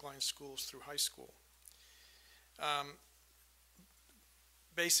attended Brookline schools through high school.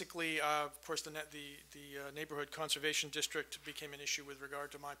 Basically, of course, the Neighborhood Conservation District became an issue with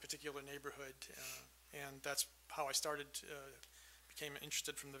regard to my particular neighborhood, and that's how I started, became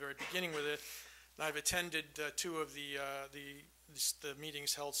interested from the very beginning with it. And I've attended 2 of the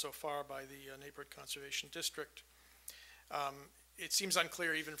meetings held so far by the Neighborhood Conservation District. It seems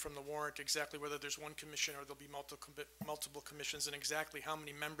unclear even from the warrant exactly whether there's one commission or there'll be multiple commissions and exactly how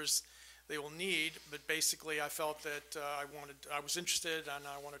many members they will need, but basically I felt that I was interested and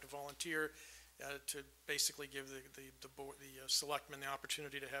I wanted to volunteer to basically give the selectmen the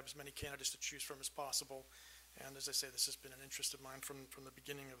opportunity to have as many candidates to choose from as possible. And as I say, this has been an interest of mine from the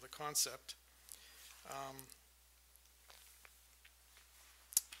beginning of the concept.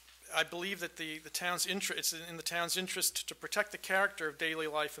 I believe that it's in the town's interest to protect the character of daily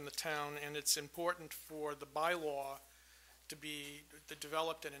life in the town, and it's important for the bylaw to be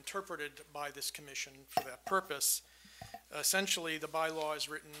developed and interpreted by this commission for that purpose. Essentially, the bylaw is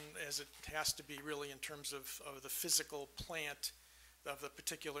written as it has to be really in terms of the physical plant of the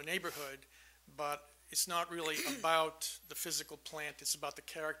particular neighborhood, but it's not really about the physical plant, it's about the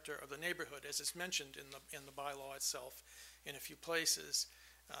character of the neighborhood, as is mentioned in the bylaw itself in a few places.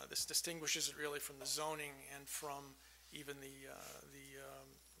 This distinguishes it really from the zoning and from even the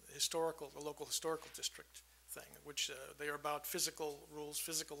local historical district thing, which they are about physical rules,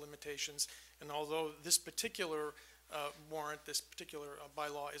 physical limitations, and although this particular warrant, this particular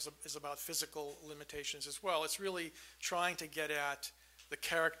bylaw is about physical limitations as well, it's really trying to get at the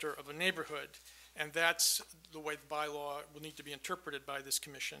character of a neighborhood, and that's the way the bylaw will need to be interpreted by this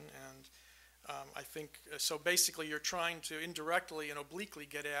commission. And I think, so basically you're trying to indirectly and obliquely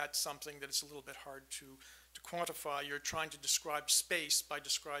get at something that it's a little bit hard to quantify. You're trying to describe space by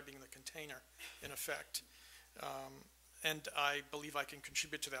describing the container, in effect. And I believe I can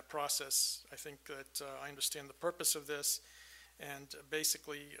contribute to that process. I think that I understand the purpose of this, and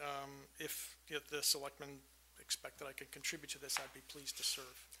basically if the selectmen expect that I can contribute to this, I'd be pleased to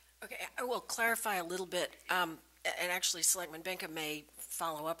serve. Okay, I will clarify a little bit. And actually, Selectman Benka may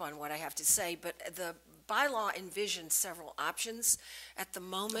follow up on what I have to say, but the bylaw envisions several options. At the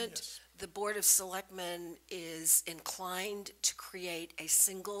moment, yes, the Board of Selectmen is inclined to create a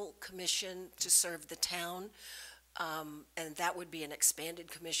single commission to serve the town, and that would be an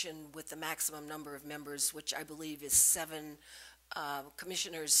expanded commission with the maximum number of members, which I believe is 7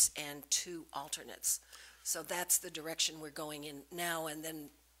 commissioners and 2 alternates. So that's the direction we're going in now, and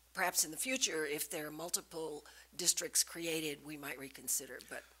then perhaps in the future, if there are multiple districts created, we might reconsider,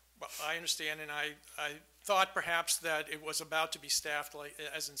 but. Well, I understand, and I thought perhaps that it was about to be staffed like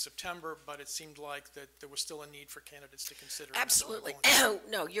as in September, but it seemed like that there was still a need for candidates to consider. Absolutely.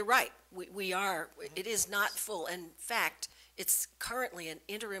 No, you're right. We are. It is not full. In fact, it's currently an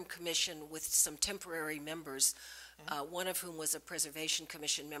interim commission with some temporary members, one of whom was a Preservation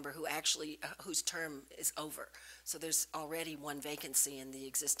Commission member who actually, whose term is over. So there's already 1 vacancy in the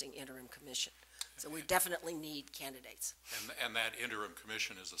existing interim commission. So we definitely need candidates. And that interim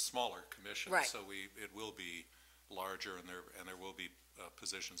commission is a smaller commission. Right. So it will be larger, and there will be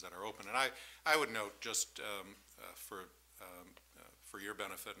positions that are open. And I would note, just for your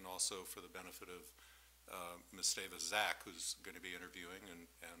benefit and also for the benefit of Ms. Stava-Zach, who's going to be interviewing,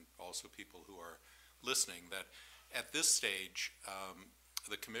 and also people who are listening, that at this stage,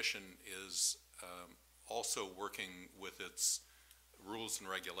 the commission is also working with its rules and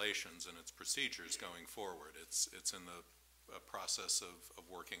regulations and its procedures going forward. It's in the process of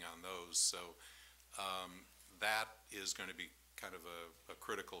working on those. So that is going to be kind of a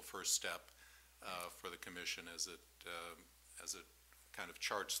critical first step for the commission as it kind of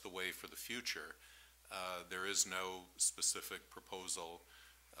charts the way for the future. There is no specific proposal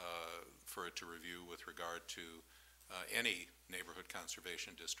for it to review with regard to any neighborhood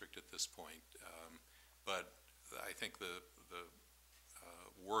conservation district at this point. But I think the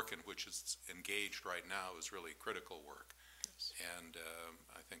work in which it's engaged right now is really critical work. Yes. And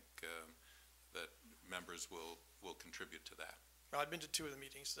I think that members will contribute to that. Well, I've been to 2 of the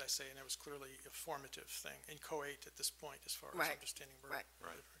meetings, as I say, and it was clearly a formative thing, inchoate at this point as far as Right. understanding Right.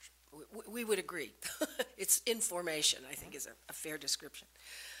 Right. We would agree. It's information, I think, is a fair description.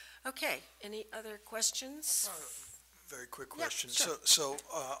 Okay, any other questions? Very quick Yeah, question. sure. So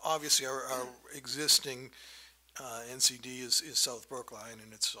obviously, our existing NCD is South Brookline,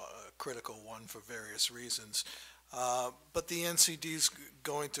 and it's a critical one for various reasons. But the NCD is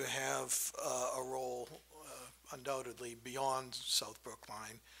going to have a role undoubtedly beyond South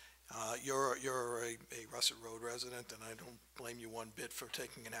Brookline. You're a Russet Road resident, and I don't blame you one bit for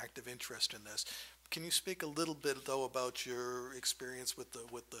taking an active interest in this. Can you speak a little bit, though, about your experience with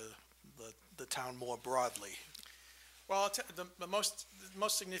the town more broadly? Well, the most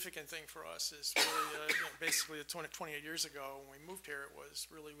significant thing for us is really, basically 28 years ago when we moved here, it was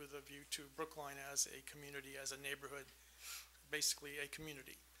really with a view to Brookline as a community, as a neighborhood, basically a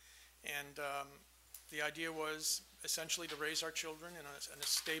community. And the idea was essentially to raise our children in a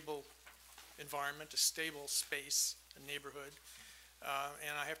stable environment, a stable space, a neighborhood.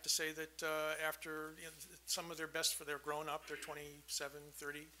 And I have to say that after some of they're grown up, they're 27,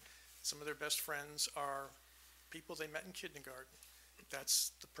 30, some of their best friends are people they met in kindergarten.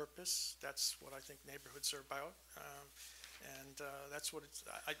 That's the purpose. That's what I think neighborhoods are about. And that's what it's,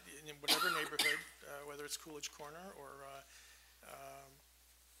 in whatever neighborhood, whether it's Coolidge Corner or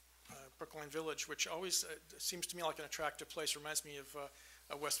Brookline Village, which always seems to me like an attractive place. Reminds me of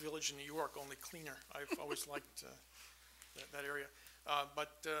West Village in New York, only cleaner. I've always liked that area.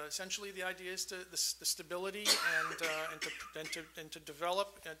 But essentially, the idea is the stability and to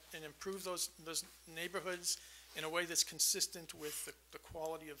develop and improve those neighborhoods in a way that's consistent with the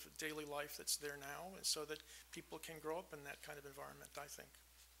quality of daily life that's there now, and so that people can grow up in that kind of environment, I think.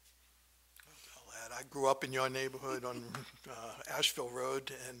 I grew up in your neighborhood on Asheville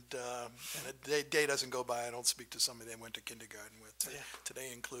Road, and a day doesn't go by I don't speak to somebody I went to kindergarten with,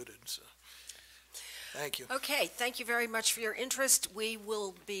 today included. So, thank you. Okay, thank you very much for your interest. We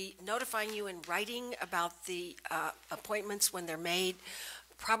will be notifying you in writing about the appointments when they're made.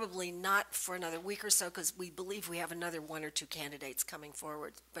 Probably not for another week or so, because we believe we have another one or two candidates coming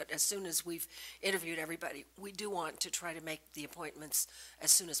forward. But as soon as we've interviewed everybody, we do want to try to make the appointments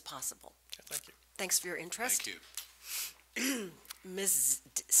as soon as possible. Okay, thank you. Thanks for your interest. Thank you. Ms.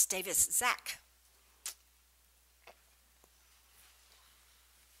 Davis-Zach.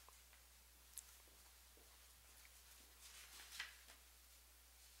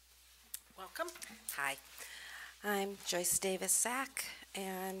 Welcome. Hi, I'm Joyce Davis-Zach,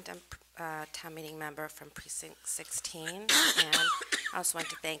 and I'm a town meeting member from Precinct 16, and I also want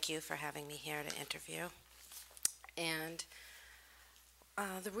to thank you for having me here to interview. And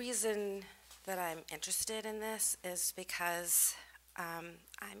the reason that I'm interested in this is because I'm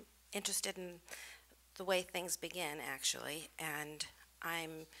interested in the way things begin, actually, and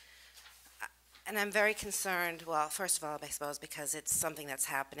I'm very concerned, well, first of all, I suppose, because it's something that's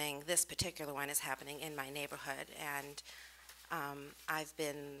happening, this particular one is happening in my neighborhood, and I've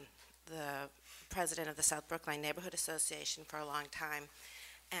been the president of the South Brookline Neighborhood Association for a long time,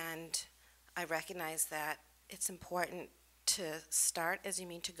 and I recognize that it's important to start as you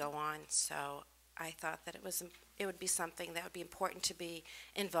mean to go on, so I thought that it would be something that would be important to be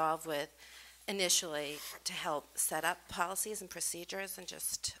involved with initially to help set up policies and procedures, and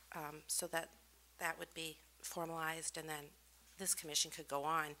just so that would be formalized, and then this commission could go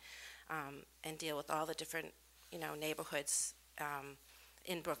on and deal with all the different, neighborhoods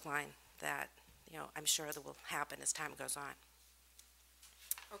in Brookline that, I'm sure that will happen as time goes on.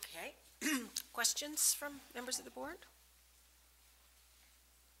 Okay. Questions from members of the board?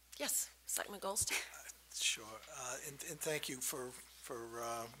 Yes, Selectman Goldstein. Sure, and thank you for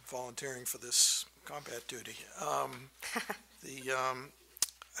volunteering for this combat duty. I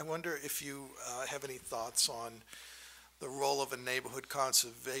wonder if you have any thoughts on the role of a neighborhood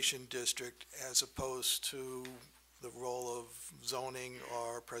conservation district as opposed to the role of zoning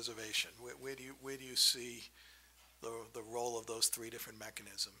or preservation. Where do you see the role of those three different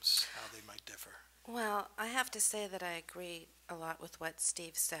mechanisms, how they might differ? Well, I have to say that I agree a lot with what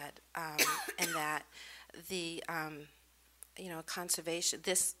Steve said, and that the conservation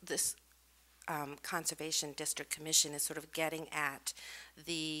Conservation District Commission is sort of getting at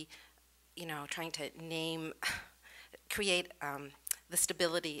the, trying to create the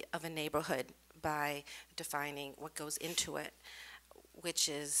stability of a neighborhood by defining what goes into it, which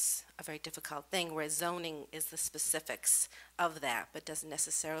is a very difficult thing, whereas zoning is the specifics of that, but doesn't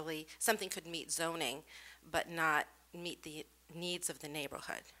necessarily, something could meet zoning, but not meet the needs of the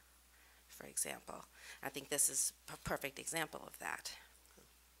neighborhood, for example. I think this is a perfect example of that.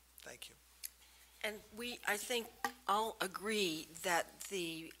 Thank you. And we, I think, all agree that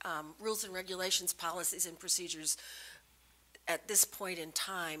the rules and regulations, policies and procedures at this point in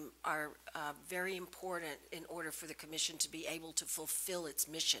time are very important in order for the commission to be able to fulfill its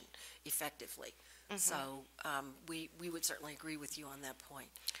mission effectively. So we would certainly agree with you on that point.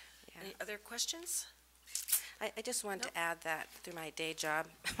 Yeah. Any other questions? I just wanted to add that through my day job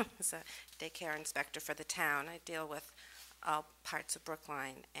as a daycare inspector for the town, I deal with all parts of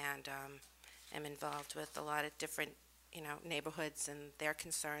Brookline and am involved with a lot of different, neighborhoods and their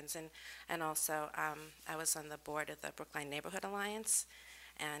concerns. And also, I was on the board of the Brookline Neighborhood Alliance,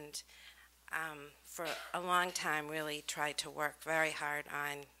 and for a long time really tried to work very hard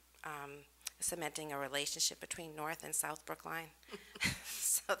on cementing a relationship between North and South Brookline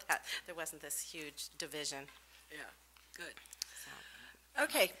so that there wasn't this huge division. Yeah, good. So,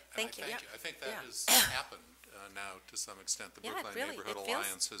 Okay, thank you. I think that Yeah. has happened now to some extent. The Yeah, it Brookline really- Neighborhood it feels-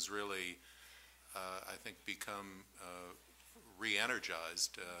 Alliance has really, I think, become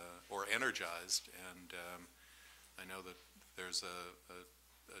re-energized or energized, and I know that there's a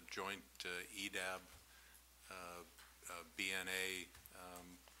joint EDAB BNA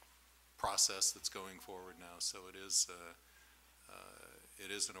process that's going forward now, so it is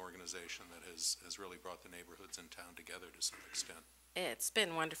an organization that has really brought the neighborhoods in town together to some extent. It's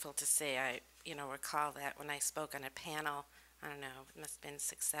been wonderful to see. I, recall that when I spoke on a panel, I don't know, it must have been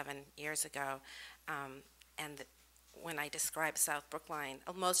 6-7 years ago, and when I described South Brookline,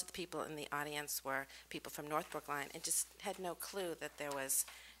 most of the people in the audience were people from North Brookline and just had no clue that there was,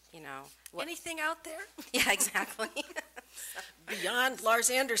 what. Anything out there Yeah, exactly. beyond Lars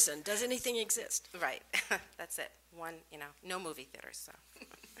Anderson? Does anything exist? Right. That's it. One, no movie theaters, so.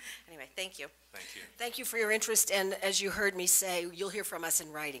 Anyway, thank you. Thank you. Thank you for your interest, and as you heard me say, you'll hear from us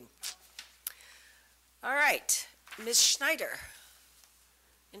in writing. All right, Ms. Schneider,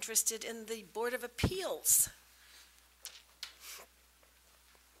 interested in the Board of Appeals.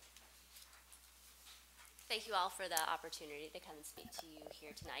 Thank you all for the opportunity to come and speak to you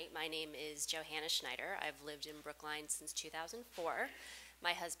here tonight. My name is Johanna Schneider. I've lived in Brookline since 2004.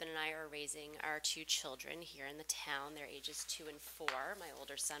 My husband and I are raising our 2 children here in the town. They're ages 2 and 4. My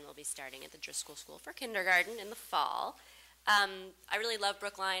older son will be starting at the Driscoll School for kindergarten in the fall. I really love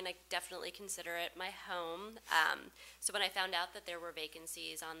Brookline. I definitely consider it my home. So when I found out that there were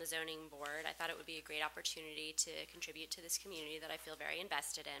vacancies on the zoning board, I thought it would be a great opportunity to contribute to this community that I feel very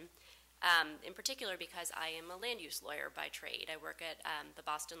invested in particular because I am a land use lawyer by trade. I work at the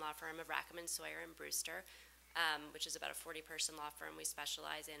Boston law firm of Rackham & Sawyer and Brewster, which is about a 40-person law firm. We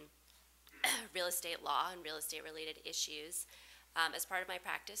specialize in real estate law and real estate-related issues. As part of my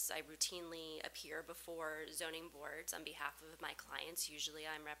practice, I routinely appear before zoning boards on behalf of my clients. Usually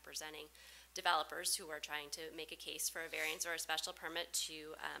I'm representing developers who are trying to make a case for a variance or a special permit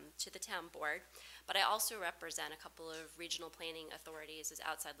to the town board. But I also represent a couple of regional planning authorities as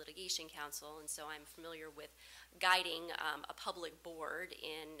outside litigation counsel, and so I'm familiar with guiding a public board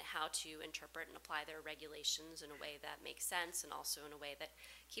in how to interpret and apply their regulations in a way that makes sense and also in a way that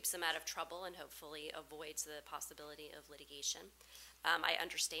keeps them out of trouble and hopefully avoids the possibility of litigation. I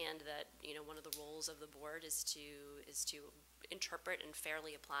understand that one of the roles of the board is to interpret and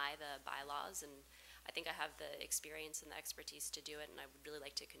fairly apply the bylaws, and I think I have the experience and the expertise to do it, and I would really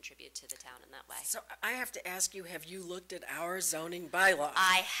like to contribute to the town in that way. So I have to ask you, have you looked at our zoning bylaw?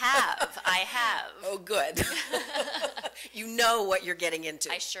 I have. Oh, good. You know what you're getting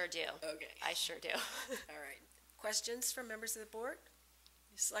into. I sure do. Okay. I sure do. All right. Questions from members of the board?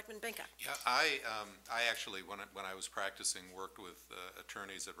 Selectman Benka. Yeah, I actually, when I was practicing, worked with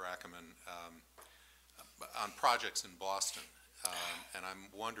attorneys at Rackham on projects in Boston, and I'm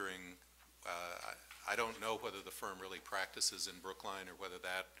wondering, I don't know whether the firm really practices in Brookline or whether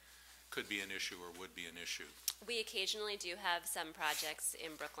that could be an issue or would be an issue. We occasionally do have some projects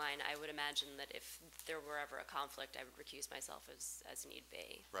in Brookline. I would imagine that if there were ever a conflict, I would recuse myself as need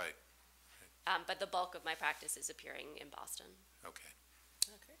be. Right. But the bulk of my practice is appearing in Boston. Okay.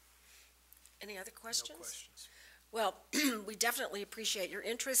 Okay. Any other questions? No questions. Well, we definitely appreciate your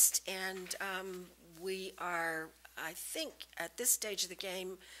interest, and we are, I think, at this stage of the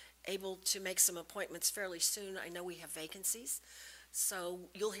game, able to make some appointments fairly soon. I know we have vacancies, so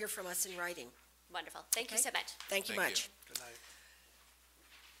you'll hear from us in writing. Wonderful. Thank you Okay. so much. Thank you much. Good night.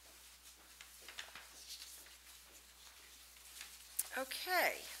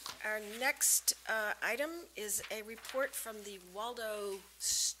 Okay, our next item is a report from the Waldo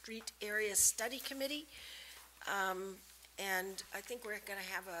Street Area Study Committee. And I think we're going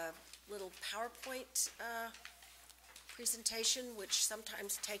to have a little PowerPoint presentation, which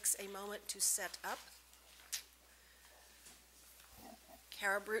sometimes takes a moment to set up.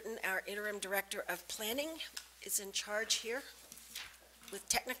 Kara Bruton, our Interim Director of Planning, is in charge here with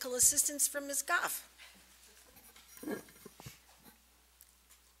technical assistance from Ms. Goff.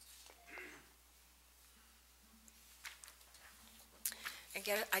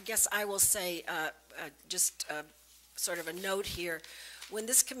 guess I will say, just sort of a note here. When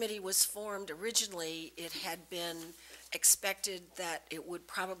this committee was formed originally, it had been expected that it would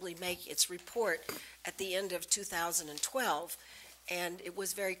probably make its report at the end of 2012. And it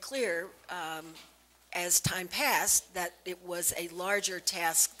was very clear, as time passed, that it was a larger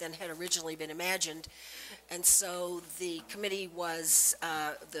task than had originally been imagined. And so the committee was,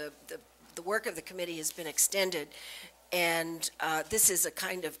 the work of the committee has been extended. And this is a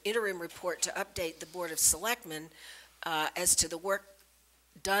kind of interim report to update the Board of Selectmen as to the work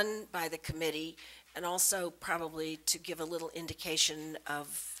done by the committee, and also probably to give a little indication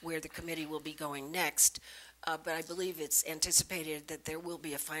of where the committee will be going next. But I believe it's anticipated that there will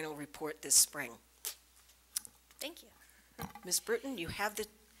be a final report this spring. Thank you. Ms. Bruton, you have the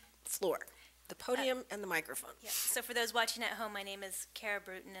floor, the podium and the microphone. Yeah. So for those watching at home, my name is Kara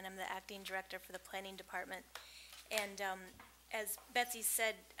Bruton, and I'm the acting director for the planning department. And as Betsy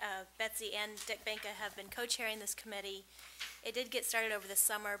said, Betsy and Dick Benka have been co-chairing this committee. It did get started over the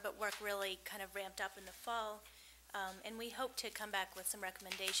summer, but work really kind of ramped up in the fall. And we hope to come back with some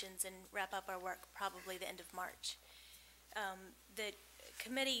recommendations and wrap up our work probably the end of March. The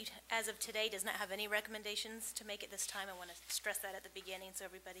committee, as of today, does not have any recommendations to make at this time. I want to stress that at the beginning so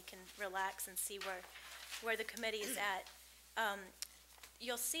everybody can relax and see where the committee is at.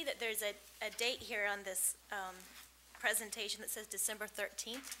 You'll see that there's a date here on this presentation that says December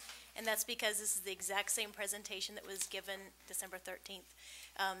 13th, and that's because this is the exact same presentation that was given December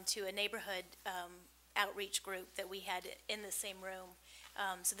 13th to a neighborhood outreach group that we had in the same room.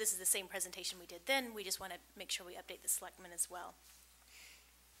 So this is the same presentation we did then. We just want to make sure we update the selectmen as well.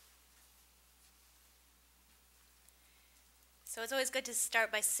 So it's always good to start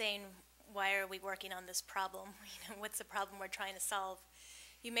by saying, why are we working on this problem? You know, what's the problem we're trying to solve?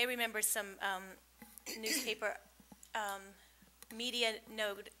 You may remember some newspaper media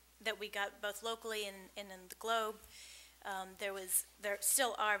note that we got both locally and in the Globe. There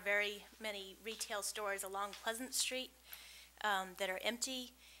still are very many retail stores along Pleasant Street that are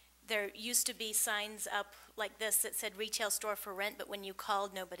empty. There used to be signs up like this that said retail store for rent, but when you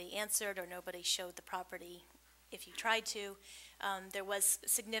called, nobody answered or nobody showed the property if you tried to. There was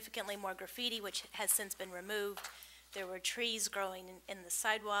significantly more graffiti, which has since been removed. There were trees growing in the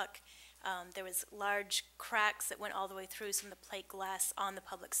sidewalk. There was large cracks that went all the way through some of the plate glass on the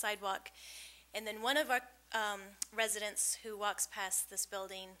public sidewalk. And then one of our residents who walks past this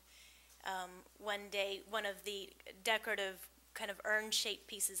building, one day, one of the decorative kind of urn-shaped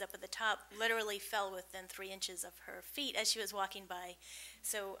pieces up at the top literally fell within 3 inches of her feet as she was walking by.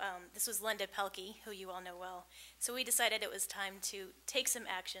 So this was Linda Pelkey, who you all know well. So we decided it was time to take some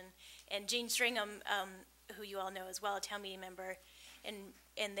action. And Jean Stringham, who you all know as well, a town meeting member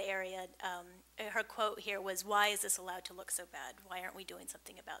in the area, her quote here was, "Why is this allowed to look so bad? Why aren't we doing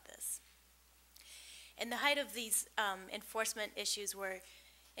something about this?" And the height of these enforcement issues were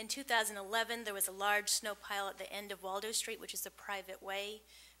in 2011, there was a large snow pile at the end of Waldo Street, which is a private way.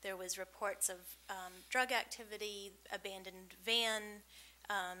 There was reports of drug activity, abandoned van,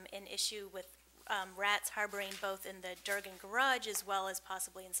 an issue with rats harboring both in the Durgan garage as well as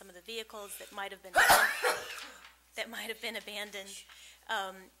possibly in some of the vehicles that might have been abandoned.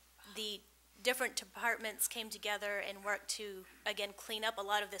 The different departments came together and worked to, again, clean up. A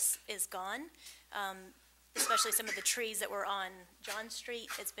lot of this is gone. Especially some of the trees that were on John Street.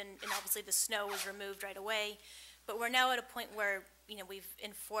 It's been, and obviously the snow was removed right away. But we're now at a point where, you know, we've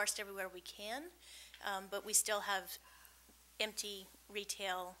enforced everywhere we can, but we still have empty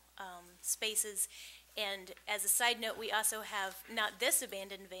retail spaces. And as a side note, we also have not this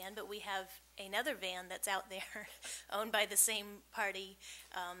abandoned van, but we have another van that's out there owned by the same party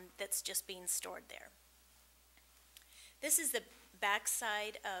that's just being stored there. This is the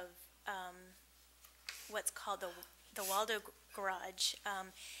backside of what's called the Waldo Garage.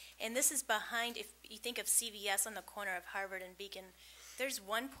 And this is behind, if you think of CVS on the corner of Harvard and Beacon, there's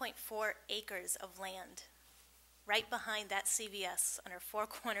 1.4 acres of land right behind that CVS on our four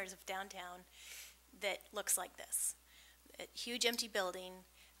corners of downtown that looks like this. A huge empty building.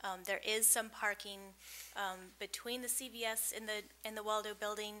 There is some parking between the CVS and the Waldo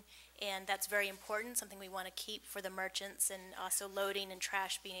building, and that's very important, something we want to keep for the merchants, and also loading and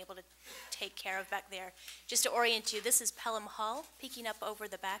trash being able to take care of back there. Just to orient you, this is Pelham Hall, peeking up over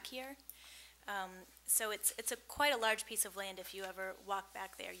the back here. So it's quite a large piece of land. If you ever walk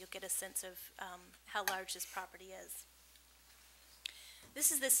back there, you'll get a sense of how large this property is.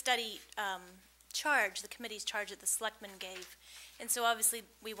 This is the study charge, the committee's charge that the selectmen gave. And so obviously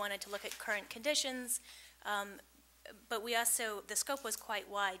we wanted to look at current conditions, but we also, the scope was quite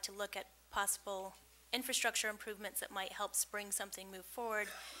wide to look at possible infrastructure improvements that might help spring something move forward,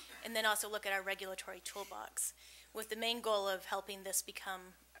 and then also look at our regulatory toolbox, with the main goal of helping this become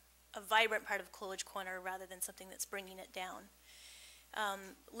a vibrant part of Coolidge Corner rather than something that's bringing it down.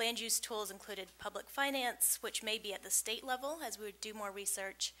 Land use tools included public finance, which may be at the state level as we would do more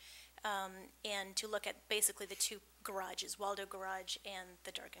research, and to look at basically the two garages, Waldo Garage and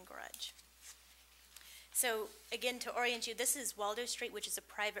the Durgan Garage. So again, to orient you, this is Waldo Street, which is a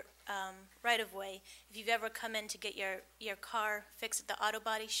private right-of-way. If you've ever come in to get your car fixed at the auto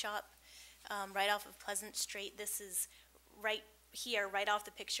body shop right off of Pleasant Street, this is right here, right off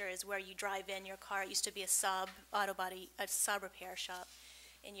the picture, is where you drive in your car. It used to be a Saab repair shop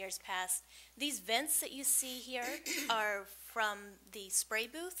in years past. These vents that you see here are from the spray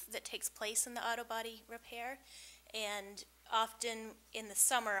booth that takes place in the auto body repair, and often in the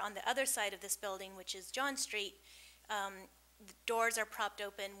summer on the other side of this building, which is John Street, the doors are propped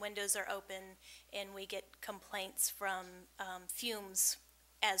open, windows are open, and we get complaints from fumes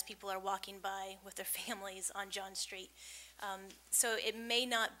as people are walking by with their families on John Street. So it may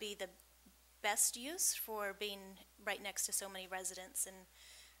not be the best use for being right next to so many residents and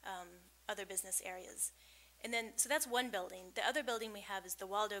other business areas. And then, so that's one building. The other building we have is the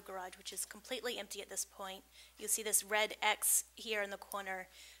Waldo Garage, which is completely empty at this point. You'll see this red X here in the corner.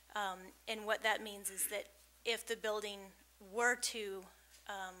 And what that means is that if the building were to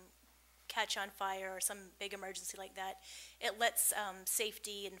catch on fire or some big emergency like that, it lets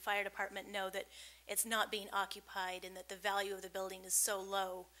safety and fire department know that it's not being occupied and that the value of the building is so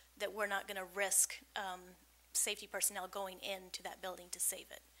low that we're not going to risk safety personnel going into that building to save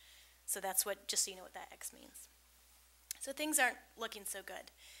it. So that's what, just so you know what that X means. So things aren't looking so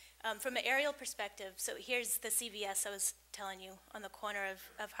good. From an aerial perspective, so here's the CVS I was telling you on the corner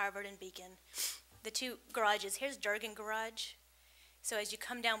of Harvard and Beacon. The two garages, here's Durgan Garage. So as you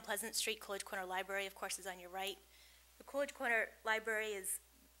come down Pleasant Street, Coolidge Corner Library, of course, is on your right. The Coolidge Corner Library is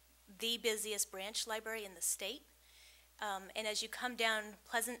the busiest branch library in the state. And as you come down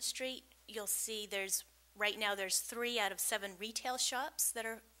Pleasant Street, you'll see right now there's 3 out of 7 retail shops that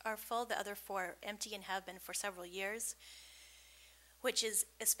are full. The other 4 are empty and have been for several years, which is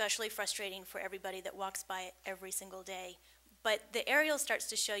especially frustrating for everybody that walks by it every single day. But the aerial starts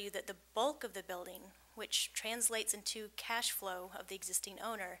to show you that the bulk of the building, which translates into cash flow of the existing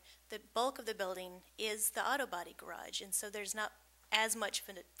owner, the bulk of the building is the auto body garage. And so there's not as much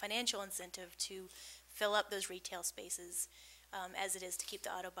financial incentive to fill up those retail spaces as it is to keep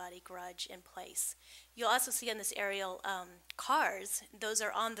the auto body garage in place. You'll also see on this aerial cars. Those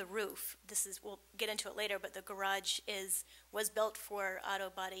are on the roof. We'll get into it later, but the garage was built for auto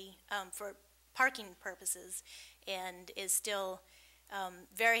body, for parking purposes, and is still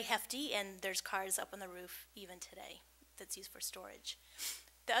very hefty, and there's cars up on the roof even today that's used for storage.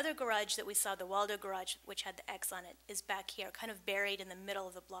 The other garage that we saw, the Waldo Garage, which had the X on it, is back here, kind of buried in the middle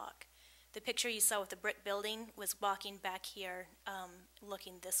of the block. The picture you saw with the brick building was walking back here,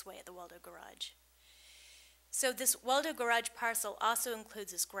 looking this way at the Waldo Garage. So this Waldo Garage parcel also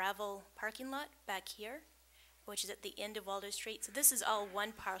includes this gravel parking lot back here, which is at the end of Waldo Street. So this is all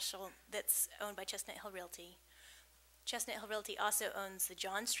one parcel that's owned by Chestnut Hill Realty. Chestnut Hill Realty also owns the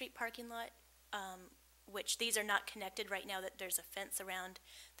John Street parking lot, which these are not connected right now, that there's a fence around.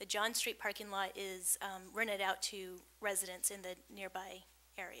 The John Street parking lot is rented out to residents in the nearby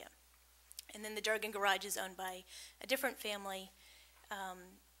area. And then the Durgan Garage is owned by a different family,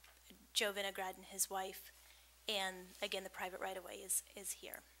 Joe Vinograd and his wife, and again, the private right-of-way is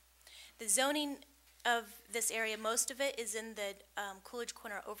here. The zoning of this area, most of it is in the Coolidge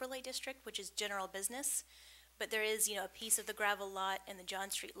Corner Overlay District, which is general business, but there is, a piece of the gravel lot and the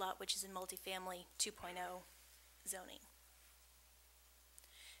John Street lot, which is in multifamily 2.0 zoning.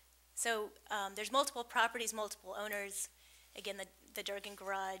 So there's multiple properties, multiple owners. Again, the Durgan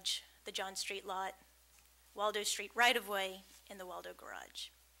Garage, the John Street lot, Waldo Street right-of-way, and the Waldo Garage.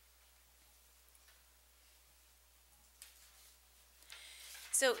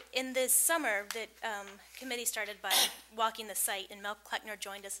 So in this summer, the committee started by walking the site, and Mel Kleckner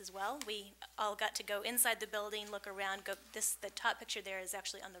joined us as well. We all got to go inside the building, look around. The top picture there is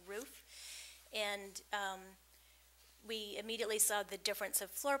actually on the roof. And we immediately saw the difference of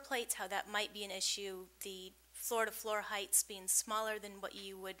floor plates, how that might be an issue, the floor-to-floor heights being smaller than what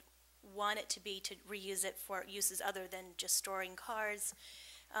you would want it to be to reuse it for uses other than just storing cars.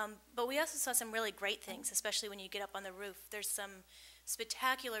 But we also saw some really great things, especially when you get up on the roof. There's some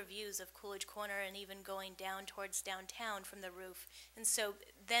spectacular views of Coolidge Corner and even going down towards downtown from the roof. And so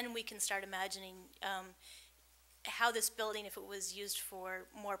then we can start imagining how this building, if it was used for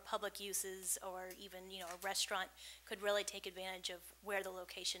more public uses or even a restaurant, could really take advantage of where the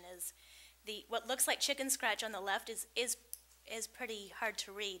location is. what looks like chicken scratch on the left is pretty hard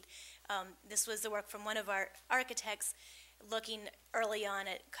to read. This was the work from one of our architects looking early on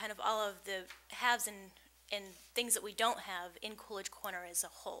at kind of all of the haves and things that we don't have in Coolidge Corner as a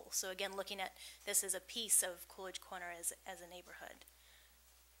whole. So again, looking at this as a piece of Coolidge Corner as a neighborhood.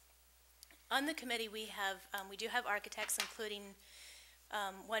 On the committee, we do have architects, including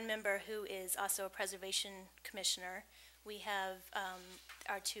one member who is also a preservation commissioner. We have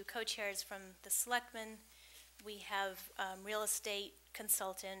our two co-chairs from the Selectmen. We have real estate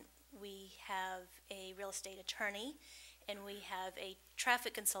consultant. We have a real estate attorney, and we have a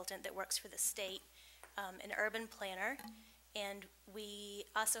traffic consultant that works for the state, an urban planner, and we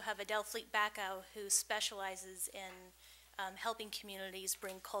also have Adele Fleet-Backow, who specializes in helping communities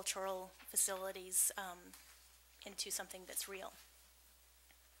bring cultural facilities into something that's real.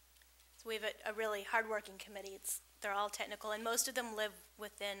 So we have a really hardworking committee. They're all technical, and most of them live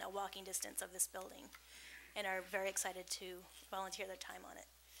within a walking distance of this building and are very excited to volunteer their time on it.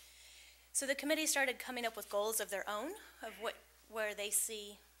 So the committee started coming up with goals of their own, of where they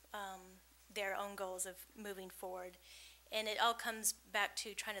see their own goals of moving forward. And it all comes back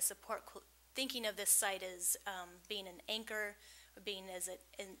to trying to support, thinking of this site as being an anchor, or being as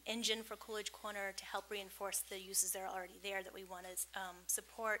an engine for Coolidge Corner to help reinforce the uses that are already there that we want to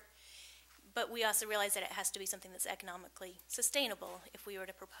support. But we also realize that it has to be something that's economically sustainable. If we were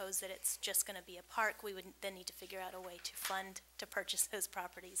to propose that it's just going to be a park, we would then need to figure out a way to fund to purchase those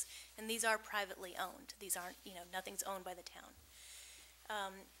properties. And these are privately owned. These aren't, nothing's owned by the town.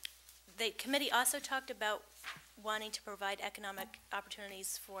 The committee also talked about wanting to provide economic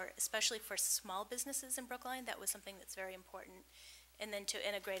opportunities especially for small businesses in Brookline. That was something that's very important. And then to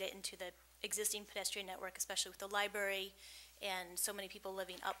integrate it into the existing pedestrian network, especially with the library and so many people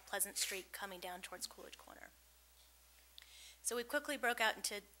living up Pleasant Street coming down towards Coolidge Corner. So we quickly broke out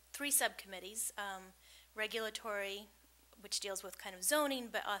into 3 subcommittees, regulatory, which deals with kind of zoning,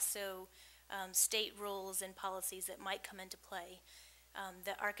 but also state rules and policies that might come into play.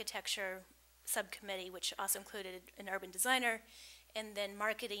 The architecture subcommittee, which also included an urban designer, and then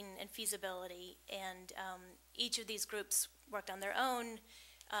marketing and feasibility. And each of these groups worked on their own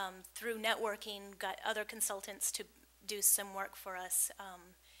through networking, got other consultants to do some work for us,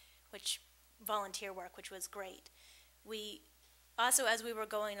 volunteer work, which was great. We also, as we were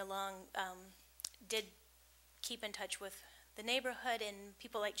going along, did keep in touch with the neighborhood, and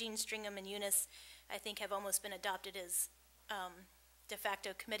people like Jean Stringham and Eunice, I think, have almost been adopted as de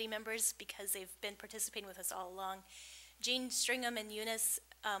facto committee members because they've been participating with us all along. Jean Stringham and Eunice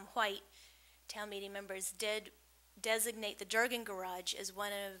White, town meeting members, did designate the Durgan Garage as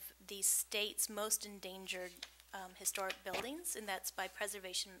one of the state's most endangered historic buildings, and that's by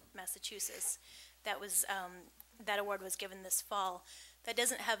Preservation Massachusetts. That award was given this fall. That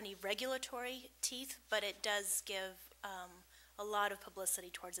doesn't have any regulatory teeth, but it does give a lot of publicity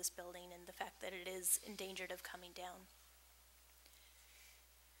towards this building and the fact that it is endangered of coming down.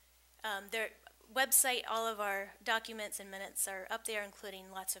 Their website, all of our documents and minutes are up there, including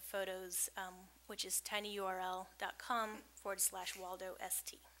lots of photos, which is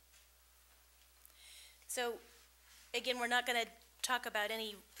tinyurl.com/WaldoST. So again, we're not going to talk about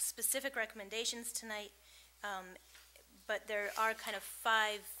any specific recommendations tonight, but there are kind of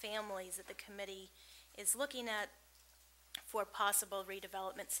 5 families that the committee is looking at for possible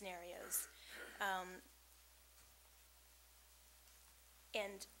redevelopment scenarios.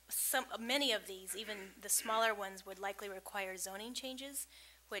 And many of these, even the smaller ones, would likely require zoning changes,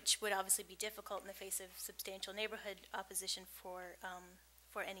 which would obviously be difficult in the face of substantial neighborhood opposition for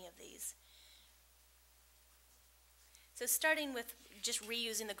any of these. So starting with just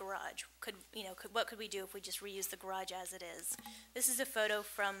reusing the garage, what could we do if we just reuse the garage as it is? This is a photo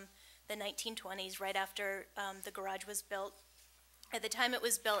from the 1920s, right after the garage was built. At the time it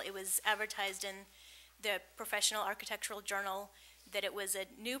was built, it was advertised in the Professional Architectural Journal that it was a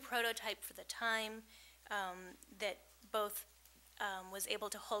new prototype for the time, that both was able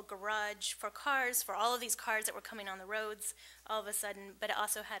to hold garage for cars, for all of these cars that were coming on the roads all of a sudden, but it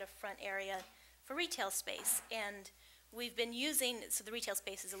also had a front area for retail space. And we've been using, so the retail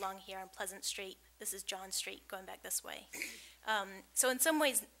space is along here on Pleasant Street. This is John Street going back this way. So in some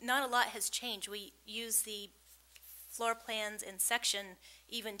ways, not a lot has changed. We use the floor plans in section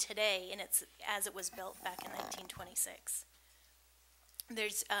even today, and it's as it was built back in 1926.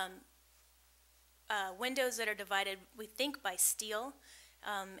 There's windows that are divided, we think, by steel,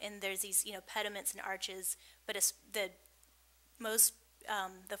 and there's these, pediments and arches, but the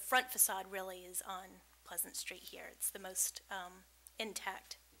front facade really is on Pleasant Street here. It's the most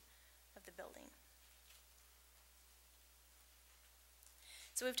intact of the building.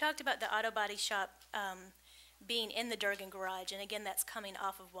 So we've talked about the auto body shop being in the Durgan garage, and again, that's coming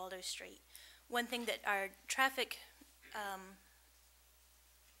off of Waldo Street. One thing that our traffic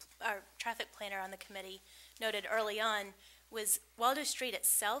planner on the committee noted early on was Waldo Street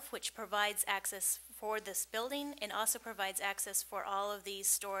itself, which provides access for this building and also provides access for all of these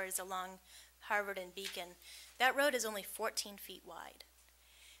stores along Harvard and Beacon. That road is only 14 feet wide.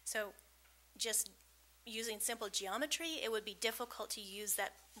 So just using simple geometry, it would be difficult to use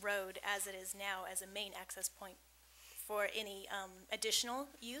that road as it is now as a main access point for any additional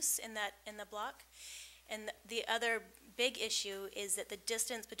use in the block. And the other big issue is that the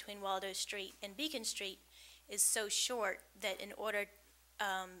distance between Waldo Street and Beacon Street is so short that in order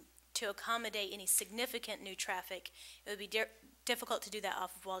to accommodate any significant new traffic, it would be difficult to do that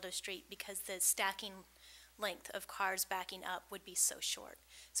off of Waldo Street because the stacking length of cars backing up would be so short.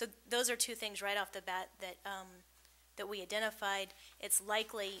 So those are two things right off the bat that we identified. It's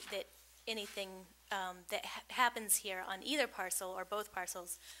likely that anything that happens here on either parcel or both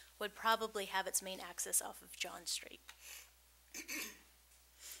parcels would probably have its main access off of John Street.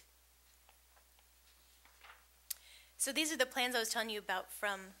 So these are the plans I was telling you about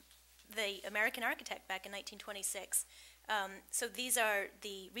from the American architect back in 1926. So these are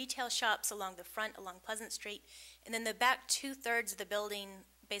the retail shops along the front, along Pleasant Street, and then the back 2/3 of the building,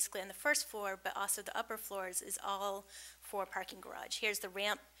 basically on the first floor, but also the upper floors, is all for parking garage. Here's the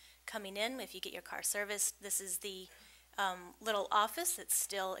ramp coming in if you get your car serviced. This is the little office. It's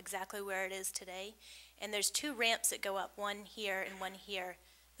still exactly where it is today. And there's two ramps that go up, one here and one here.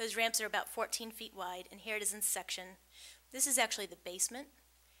 Those ramps are about 14 feet wide, and here it is in section. This is actually the basement.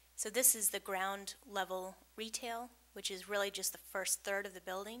 So this is the ground level retail, which is really just the first third of the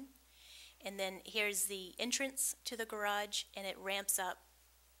building. And then here's the entrance to the garage, and it ramps up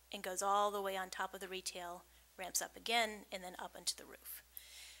and goes all the way on top of the retail, ramps up again, and then up into the roof.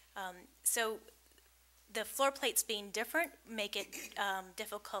 So the floor plates being different make it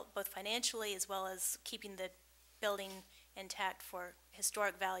difficult both financially as well as keeping the building intact for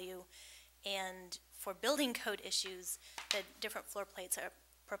historic value. And for building code issues, the different floor plates are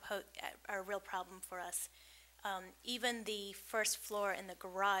a real problem for us. Even the first floor in the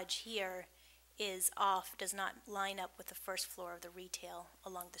garage here is off, does not line up with the first floor of the retail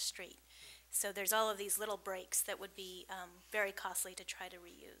along the street. So there's all of these little breaks that would be very costly to try to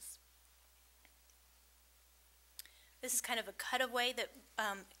reuse. This is kind of a cutaway that,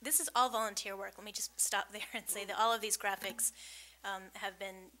 this is all volunteer work. Let me just stop there and say that all of these graphics have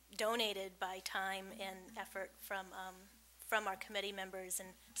been donated by time and effort from our committee members and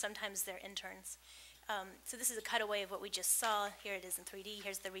sometimes their interns. So this is a cutaway of what we just saw. Here it is in 3D.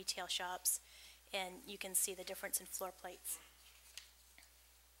 Here's the retail shops, and you can see the difference in floor plates.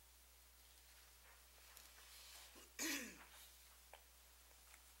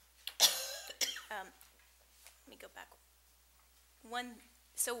 Let me go back.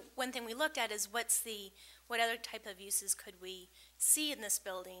 One thing we looked at is what other type of uses could we see in this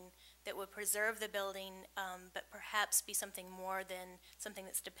building that would preserve the building, but perhaps be something more than something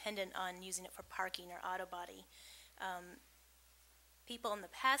that's dependent on using it for parking or auto body. People in the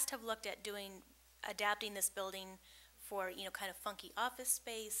past have looked at adapting this building for, kind of funky office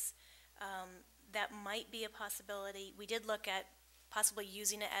space. That might be a possibility. We did look at possibly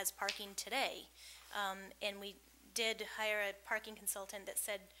using it as parking today, and we did hire a parking consultant that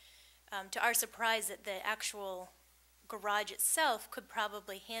said, to our surprise, that the actual garage itself could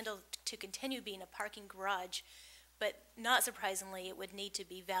probably handle to continue being a parking garage, but not surprisingly, it would need to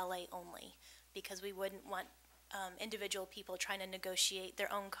be valet only, because we wouldn't want individual people trying to negotiate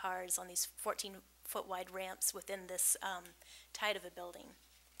their own cars on these 14-foot wide ramps within this tight of a building.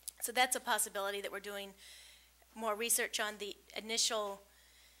 So that's a possibility that we're doing more research on. The initial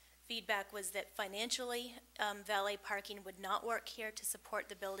feedback was that financially, valet parking would not work here to support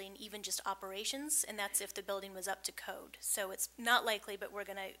the building, even just operations, and that's if the building was up to code. So it's not likely, but we're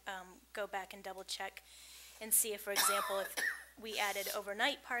going to go back and double check and see if, for example, if we added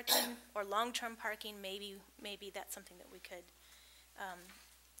overnight parking or long-term parking, maybe that's something that we could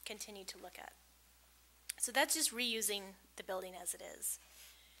continue to look at. So that's just reusing the building as it is.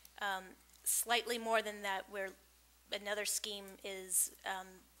 Slightly more than that, another scheme is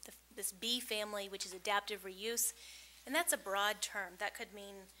this B family, which is adaptive reuse, and that's a broad term. That could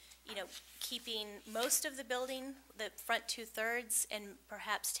mean, keeping most of the building, the front 2/3, and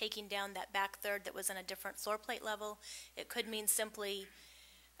perhaps taking down that back third that was on a different floor plate level. It could mean simply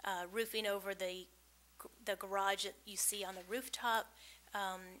roofing over the garage that you see on the rooftop,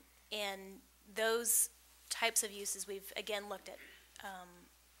 and those types of uses we've again looked at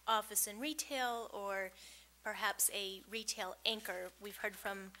office and retail, or perhaps a retail anchor. We've heard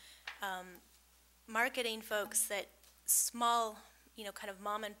from marketing folks that small, kind of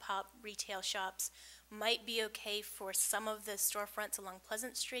mom and pop retail shops might be okay for some of the storefronts along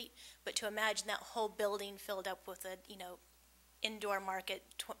Pleasant Street, but to imagine that whole building filled up with a, indoor market,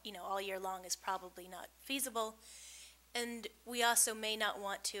 all year long is probably not feasible. And we also may not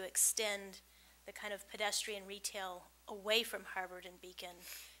want to extend the kind of pedestrian retail away from Harvard and Beacon,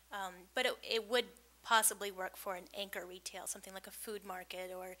 but it would possibly work for an anchor retail, something like a food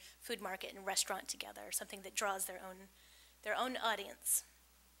market or food market and restaurant together, something that draws their own audience.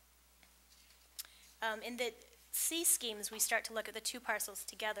 In the C schemes, we start to look at the two parcels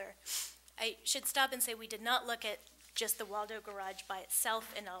together. I should stop and say we did not look at just the Waldo garage by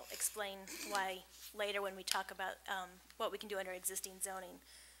itself, and I'll explain why later when we talk about what we can do under existing zoning.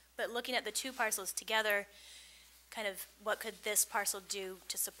 But looking at the two parcels together, kind of what could this parcel do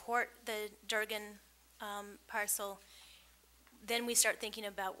to support the Durgan parcel, then we start thinking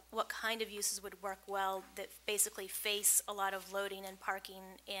about what kind of uses would work well that basically face a lot of loading and parking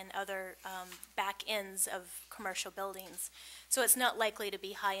and other back ends of commercial buildings. So it's not likely to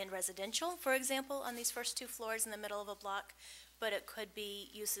be high-end residential, for example, on these first two floors in the middle of a block, but it could be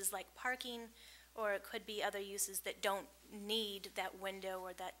uses like parking, or it could be other uses that don't need that window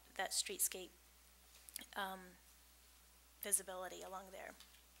or that streetscape visibility along there.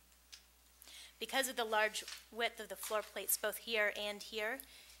 Because of the large width of the floor plates both here and here,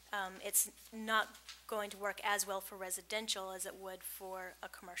 it's not going to work as well for residential as it would for a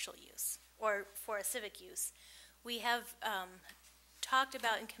commercial use or for a civic use. We have talked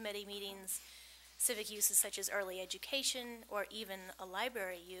about in committee meetings civic uses such as early education or even a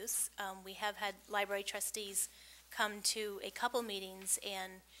library use. We have had library trustees come to a couple meetings,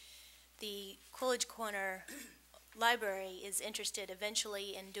 and the Coolidge Corner Library is interested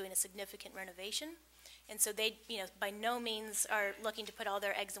eventually in doing a significant renovation. And so they, by no means are looking to put all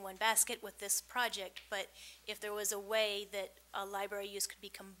their eggs in one basket with this project, but if there was a way that a library use could be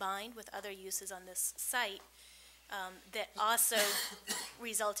combined with other uses on this site that also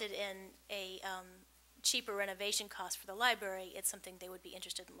resulted in a cheaper renovation cost for the library, it's something they would be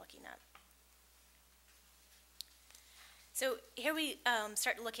interested in looking at. So here we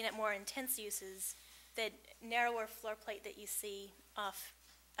start looking at more intense uses. The narrower floor plate that you see off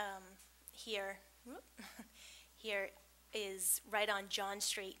here, here is right on John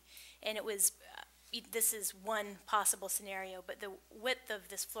Street, and it was. This is one possible scenario, but the width of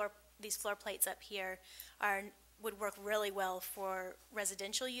these floor plates up here would work really well for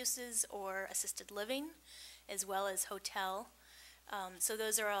residential uses or assisted living, as well as hotel. So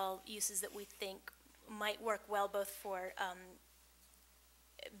those are all uses that we think might work well both for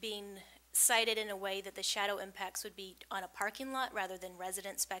being sited in a way that the shadow impacts would be on a parking lot rather than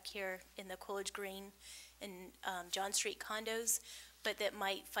residents back here in the Coolidge Green and John Street condos, but that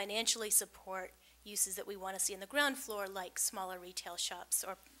might financially support uses that we want to see in the ground floor, like smaller retail shops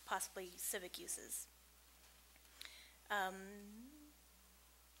or possibly civic uses.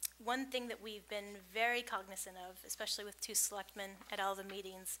 One thing that we've been very cognizant of, especially with two selectmen at all the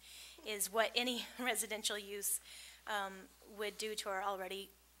meetings, is what any residential use would do to our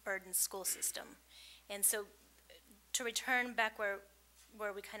already burdened school system. And so to return back where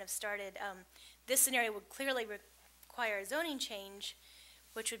we kind of started, this scenario would clearly require a zoning change,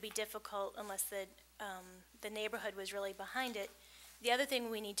 which would be difficult unless the neighborhood was really behind it. The other thing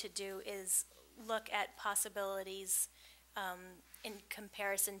we need to do is look at possibilities in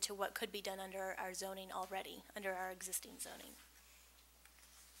comparison to what could be done under our zoning already, under our existing zoning.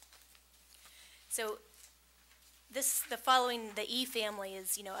 So the following, the E family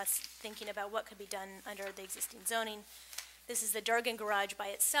is, us thinking about what could be done under the existing zoning. This is the Durgan garage by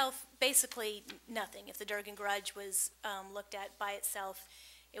itself, basically nothing. If the Durgan garage was looked at by itself,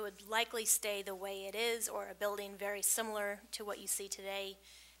 it would likely stay the way it is, or a building very similar to what you see today,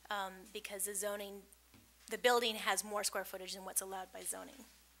 because the building has more square footage than what's allowed by zoning.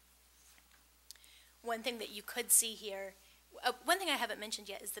 One thing that you could see here, one thing I haven't mentioned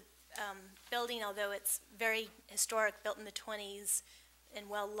yet is the building, although it's very historic, built in the 20s and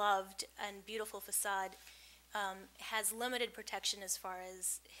well-loved and beautiful facade, has limited protection as far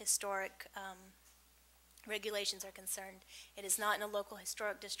as historic regulations are concerned. It is not in a local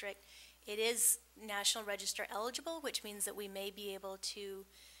historic district. It is National Register eligible, which means that we may be able to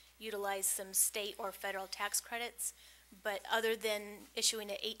utilize some state or federal tax credits, but other than issuing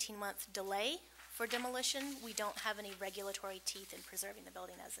an 18-month delay for demolition, we don't have any regulatory teeth in preserving the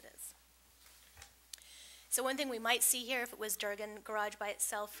building as it is. So one thing we might see here, if it was Durgan garage by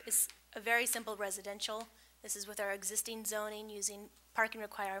itself, is a very simple residential. This is with our existing zoning using parking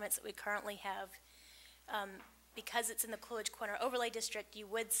requirements that we currently have. Because it's in the Coolidge Corner Overlay District, you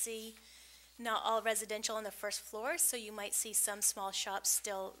would see not all residential on the first floor, so you might see some small shops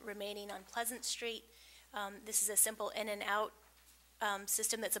still remaining on Pleasant Street. This is a simple in and out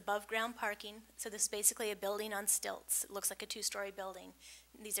system that's above ground parking. So this is basically a building on stilts. It looks like a two-story building.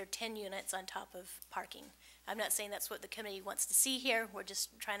 These are 10 units on top of parking. I'm not saying that's what the committee wants to see here. We're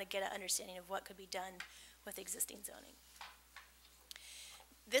just trying to get an understanding of what could be done with existing zoning.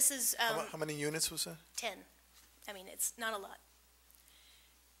 This is How many units was that? 10. I mean, it's not a lot.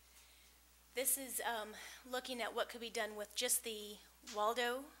 This is looking at what could be done with just the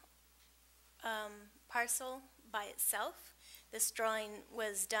Waldo parcel by itself. This drawing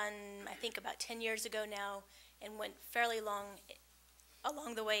was done, I think, about 10 years ago now, and went fairly long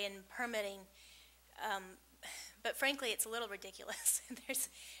along the way in permitting. But frankly, it's a little ridiculous. There's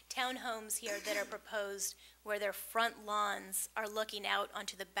townhomes here that are proposed where their front lawns are looking out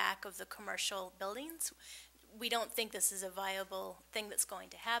onto the back of the commercial buildings. We don't think this is a viable thing that's going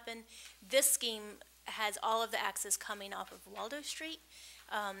to happen. This scheme has all of the access coming off of Waldo Street.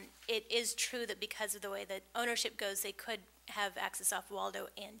 It is true that because of the way that ownership goes, they could have access off Waldo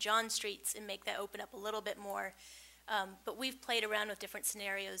and John Streets and make that open up a little bit more. But we've played around with different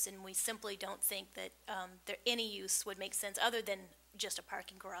scenarios, and we simply don't think that any use would make sense other than just a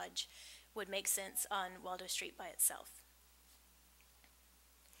parking garage would make sense on Waldo Street by itself.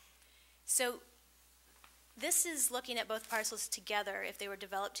 So this is looking at both parcels together, if they were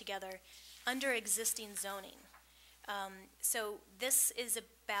developed together, under existing zoning. So this is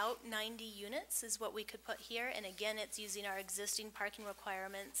about 90 units is what we could put here, and again, it's using our existing parking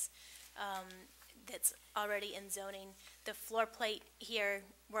requirements that's already in zoning. The floor plate here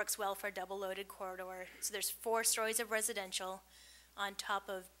works well for a double-loaded corridor. So there's 4 stories of residential on top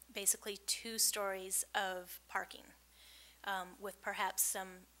of basically 2 stories of parking, with perhaps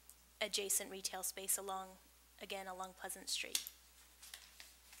some adjacent retail space along Pleasant Street.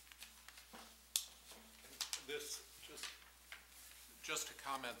 This, just to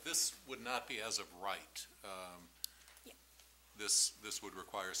comment, this would not be as of right. Yeah. This would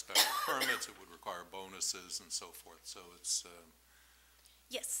require special permits, it would require bonuses and so forth, so it's...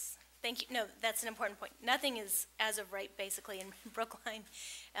 Yes, thank you. No, that's an important point. Nothing is as of right, basically, in Brookline,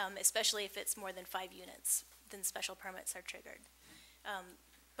 especially if it's more than 5 units, then special permits are triggered.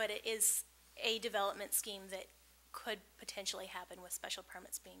 But it is a development scheme that could potentially happen with special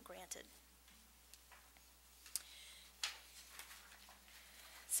permits being granted.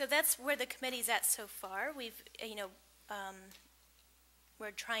 So that's where the committee's at so far. We've,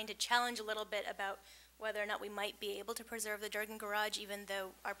 we're trying to challenge a little bit about whether or not we might be able to preserve the Durgan Garage, even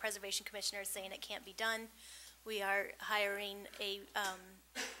though our Preservation Commissioner is saying it can't be done. We are hiring a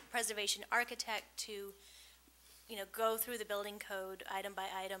preservation architect to, go through the building code item by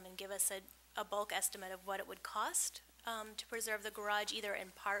item and give us a bulk estimate of what it would cost to preserve the garage, either in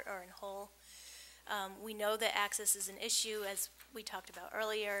part or in whole. We know that access is an issue, as we talked about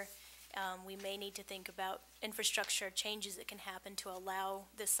earlier. We may need to think about infrastructure changes that can happen to allow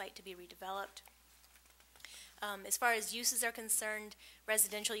this site to be redeveloped. As far as uses are concerned,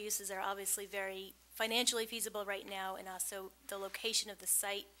 residential uses are obviously very financially feasible right now, and also the location of the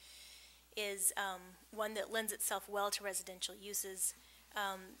site is one that lends itself well to residential uses.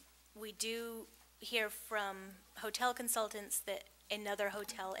 We do hear from hotel consultants that another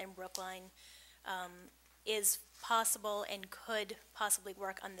hotel in Brookline is possible and could possibly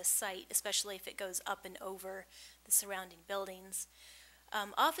work on this site, especially if it goes up and over the surrounding buildings.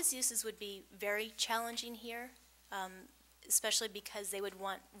 Office uses would be very challenging here, especially because they would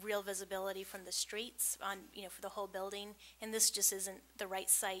want real visibility from the streets on, for the whole building, and this just isn't the right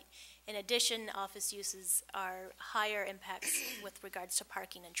site. In addition, office uses are higher impacts with regards to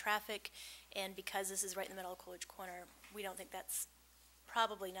parking and traffic, and because this is right in the middle of Coolidge Corner, we don't think that's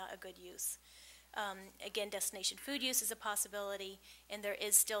probably not a good use. Again, destination food use is a possibility, and there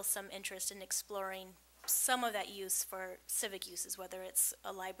is still some interest in exploring some of that use for civic uses, whether it's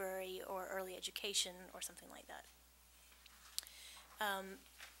a library or early education or something like that.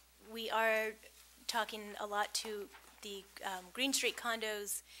 We are talking a lot to the Green Street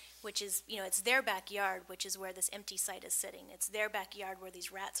condos, which is, it's their backyard, which is where this empty site is sitting. It's their backyard where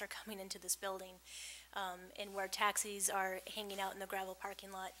these rats are coming into this building, and where taxis are hanging out in the gravel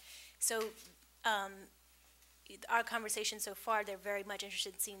parking lot. So our conversation so far, they're very much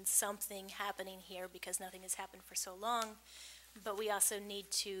interested in seeing something happening here because nothing has happened for so long. But we also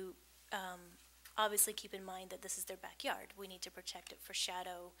need to obviously keep in mind that this is their backyard. We need to protect it for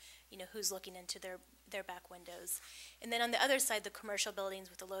shadow, who's looking into their back windows. And then on the other side, the commercial buildings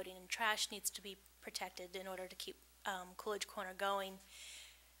with the loading and trash needs to be protected in order to keep Coolidge Corner going.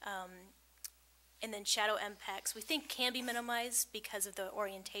 And then shadow impacts, we think can be minimized because of the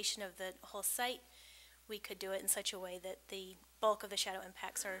orientation of the whole site. We could do it in such a way that the bulk of the shadow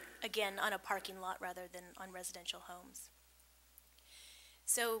impacts are, again, on a parking lot rather than on residential homes.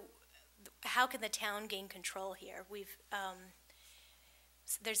 So how can the town gain control here?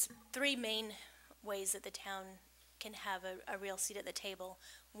 There's three main ways that the town can have a real seat at the table.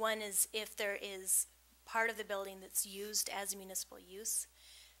 One is if there is part of the building that's used as municipal use.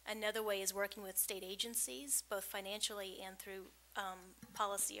 Another way is working with state agencies, both financially and through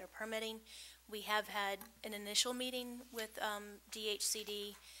policy or permitting. We have had an initial meeting with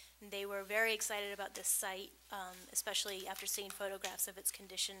DHCD. They were very excited about this site, especially after seeing photographs of its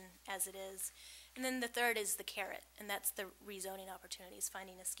condition as it is. And then the third is the carrot, and that's the rezoning opportunities,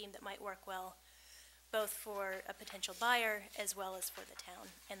 finding a scheme that might work well, both for a potential buyer as well as for the town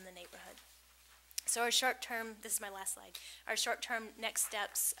and the neighborhood. So our short-term, this is my last slide, our short-term next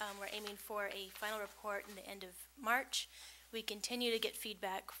steps, we're aiming for a final report in the end of March. We continue to get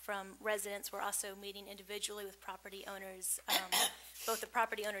feedback from residents. We're also meeting individually with property owners, both the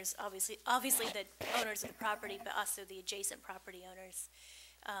property owners, obviously the owners of the property, but also the adjacent property owners.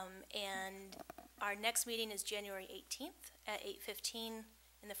 And our next meeting is January 18th at 8:15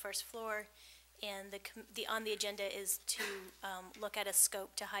 in the first floor. And on the agenda is to look at a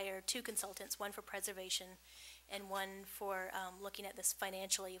scope to hire 2 consultants, one for preservation and one for looking at this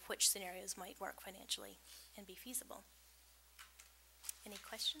financially, of which scenarios might work financially and be feasible. Any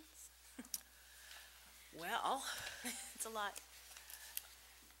questions? Well, It's a lot.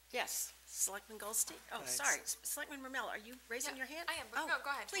 yes, Selectman Goldstein. Oh, Thanks. sorry, Selectman Rommel, are you raising your hand? I am, but Oh, no, go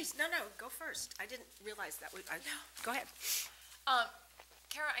ahead. Please, no, go first. I didn't realize that. Go ahead.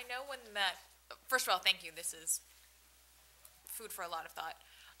 Kara, I know when that, first of all, thank you. This is food for a lot of thought.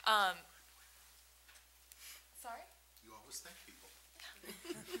 Sorry? You always thank people.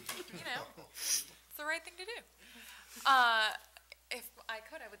 You know, it's the right thing to do. If I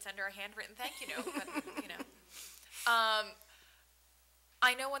could, I would send her a handwritten thank you note, but, you know.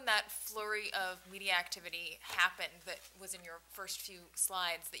 I know when that flurry of media activity happened that was in your first few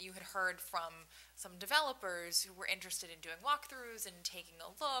slides that you had heard from some developers who were interested in doing walkthroughs and taking a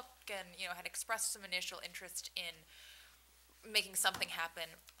look and, you know, had expressed some initial interest in making something happen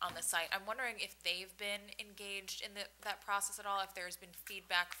on the site. I'm wondering if they've been engaged in that process at all, if there's been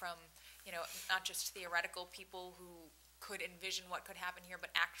feedback from, you know, not just theoretical people who could envision what could happen here,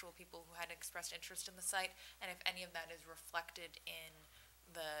 but actual people who had expressed interest in the site, and if any of that is reflected in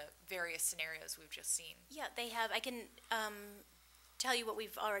the various scenarios we've just seen. Yeah, they have. I can tell you what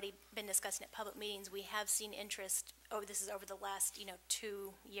we've already been discussing at public meetings. We have seen interest, this is over the last,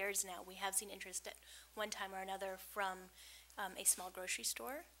 2 years now, we have seen interest at one time or another from a small grocery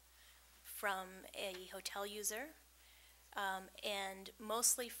store, from a hotel user, and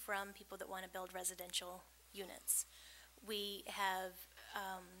mostly from people that want to build residential units. We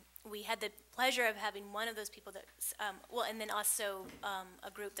had the pleasure of having one of those people that, and then also a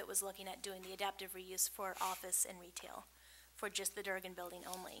group that was looking at doing the adaptive reuse for office and retail, for just the Durgan building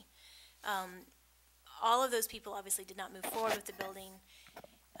only. All of those people obviously did not move forward with the building.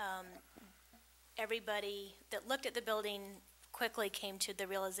 Everybody that looked at the building quickly came to the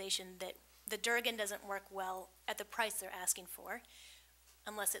realization that the Durgan doesn't work well at the price they're asking for,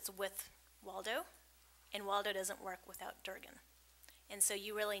 unless it's with Waldo, and Waldo doesn't work without Durgan. And so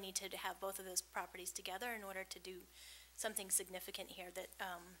you really need to have both of those properties together in order to do something significant here that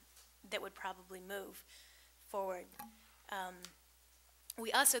that would probably move forward.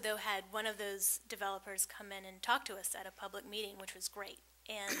 We also, though, had one of those developers come in and talk to us at a public meeting, which was great.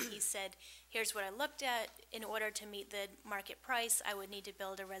 And he said, here's what I looked at. In order to meet the market price, I would need to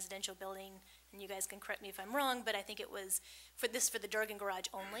build a residential building. And you guys can correct me if I'm wrong, but I think it was for the Durgan garage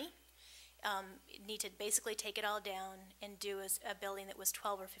only. Need to basically take it all down and do a building that was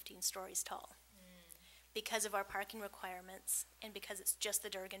 12 or 15 stories tall. Because of our parking requirements and because it's just the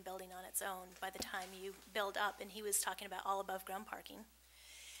Durgan building on its own, by the time you build up, and he was talking about all above ground parking,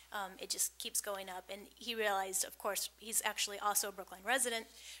 it just keeps going up. And he realized, of course, he's actually also a Brookline resident,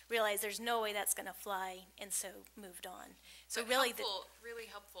 realized there's no way that's going to fly, and so moved on. So but really, really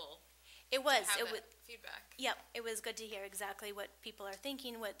helpful. It was. To have that feedback. Yep, it was good to hear exactly what people are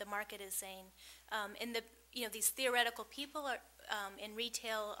thinking, what the market is saying. And these theoretical people are in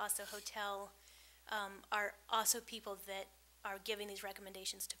retail, also hotel, are also people that are giving these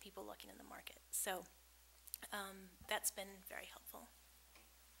recommendations to people looking in the market. So that's been very helpful.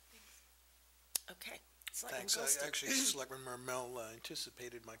 Okay. Thanks. Actually, Selectman Marmel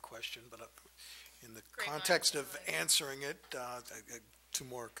anticipated my question, but in the Great context mind. of answering it, two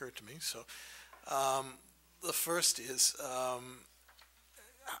more occurred to me. So the first is,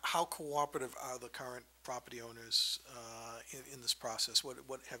 how cooperative are the current property owners in this process?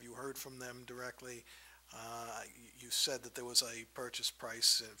 What have you heard from them directly? You said that there was a purchase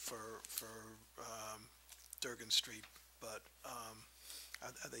price for Durgan Street, but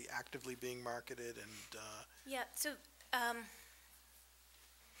are they actively being marketed? And Yeah, so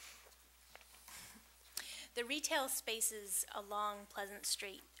the retail spaces along Pleasant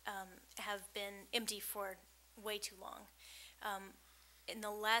Street have been empty for way too long. In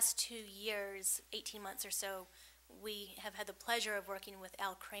the last 2 years, 18 months or so, we have had the pleasure of working with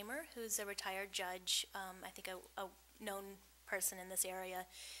Al Kramer, who's a retired judge, I think a known person in this area.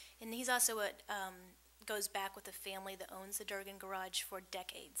 And he's also goes back with the family that owns the Durgan Garage for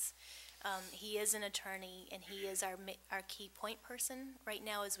decades. He is an attorney, and he is our key point person right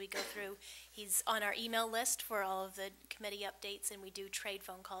now as we go through. He's on our email list for all of the committee updates, and we do trade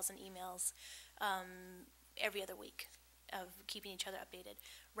phone calls and emails every other week of keeping each other updated.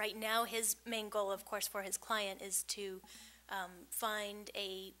 Right now, his main goal, of course, for his client is to find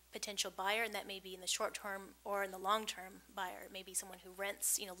a potential buyer, and that may be in the short term or in the long term buyer. It may be someone who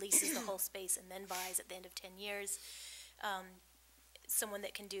rents, leases the whole space and then buys at the end of 10 years. Someone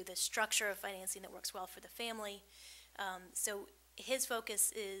that can do the structure of financing that works well for the family. So his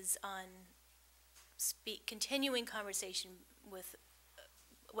focus is on continuing conversation with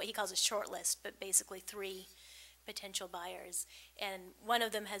what he calls a short list, but basically 3 potential buyers. And one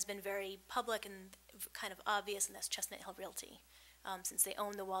of them has been very public and kind of obvious, and that's Chestnut Hill Realty. Since they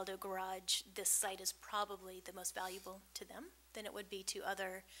own the Waldo Garage, this site is probably the most valuable to them than it would be to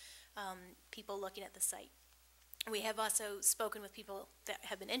other people looking at the site. We have also spoken with people that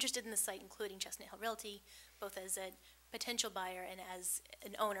have been interested in the site, including Chestnut Hill Realty, both as a potential buyer and as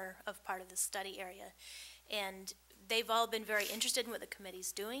an owner of part of the study area. And they've all been very interested in what the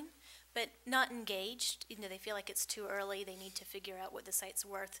committee's doing, but not engaged. They feel like it's too early. They need to figure out what the site's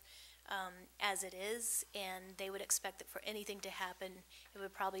worth as it is, and they would expect that for anything to happen, it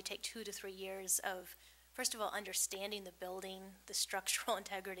would probably take 2 to 3 years of, first of all, understanding the building, the structural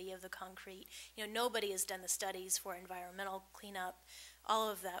integrity of the concrete. Nobody has done the studies for environmental cleanup. All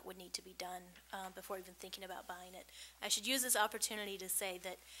of that would need to be done before even thinking about buying it. I should use this opportunity to say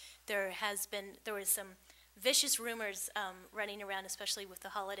that there was some vicious rumors running around, especially with the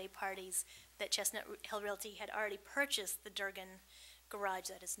holiday parties, that Chestnut Hill Realty had already purchased the Durgan Garage.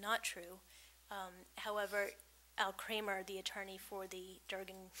 That is not true. However, Al Kramer, the attorney for the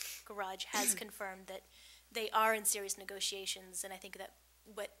Durgan Garage, has confirmed that they are in serious negotiations, and I think that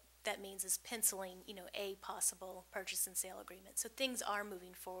what that means is penciling, a possible purchase and sale agreement. So things are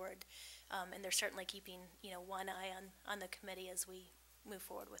moving forward, and they're certainly keeping, one eye on the committee as we move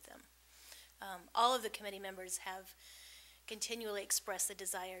forward with them. All of the committee members have continually expressed the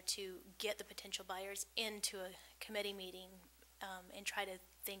desire to get the potential buyers into a committee meeting and try to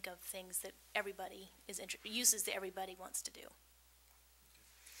think of things that everybody uses that everybody wants to do.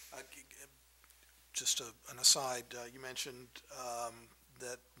 Just an aside, you mentioned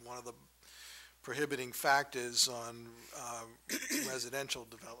that one of the prohibiting factors on residential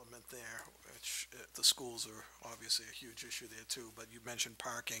development there, which the schools are obviously a huge issue there too, but you mentioned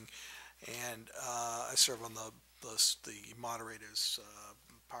parking, and I serve on the moderators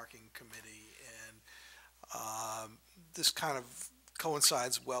parking committee, and this kind of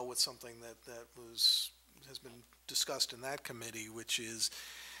coincides well with something that has been discussed in that committee, which is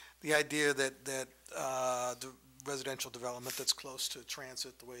the idea that the residential development that's close to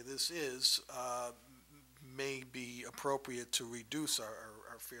transit the way this is may be appropriate to reduce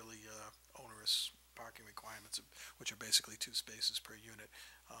our fairly onerous parking requirements, which are basically 2 spaces per unit.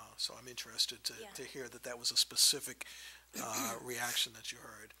 So I'm interested to hear that was a specific reaction that you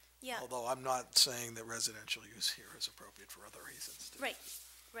heard. Yeah. Although I'm not saying that residential use here is appropriate for other reasons.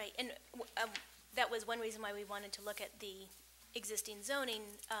 Right. And that was one reason why we wanted to look at the existing zoning,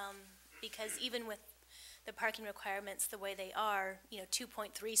 because even with the parking requirements the way they are,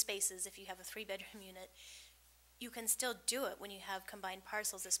 2.3 spaces if you have a 3-bedroom unit, you can still do it when you have combined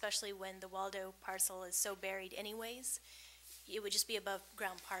parcels, especially when the Waldo parcel is so buried anyways. It would just be above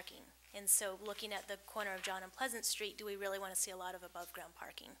ground parking. And so looking at the corner of John and Pleasant Street, do we really want to see a lot of above ground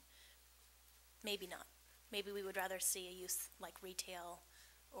parking? Maybe not. Maybe we would rather see a use like retail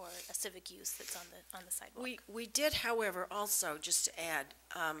or a civic use that's on the sidewalk. We did, however, also, just to add,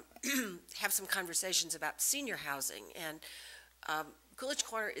 have some conversations about senior housing. And Coolidge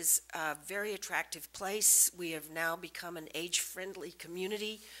Corner is a very attractive place. We have now become an age-friendly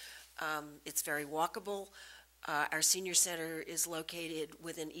community. It's very walkable. Our senior center is located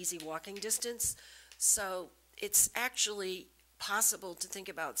within easy walking distance. So it's actually possible to think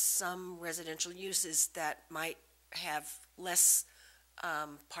about some residential uses that might have less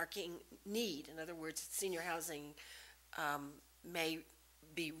parking need. In other words, senior housing it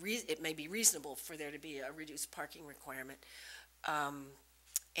may be reasonable for there to be a reduced parking requirement.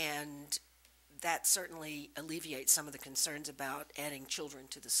 And that certainly alleviates some of the concerns about adding children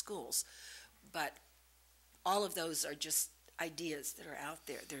to the schools. But all of those are just ideas that are out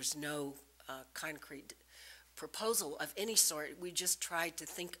there. There's no concrete proposal of any sort. We just tried to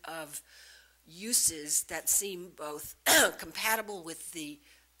think of uses that seem both compatible with the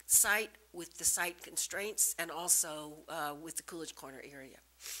site constraints, and also with the Coolidge Corner area.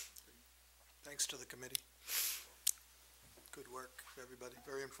 Thanks to the committee. Good work, everybody.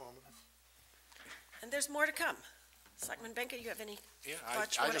 Very informative. And there's more to come. Selectman Benka, you have any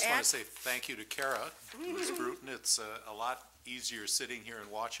thoughts I you want just to want add? to say thank you to Kara, Ms. Bruton. It's a lot easier sitting here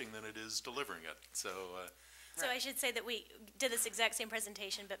and watching than it is delivering it. So I should say that we did this exact same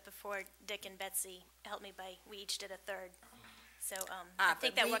presentation, but before Dick and Betsy helped me we each did a third. So I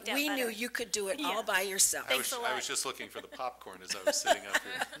think that worked out We better. knew you could do it all by yourself. Thanks a lot. I was just looking for the popcorn as I was sitting up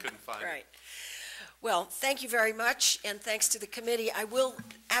here. Couldn't find Right. it. Well, thank you very much, and thanks to the committee. I will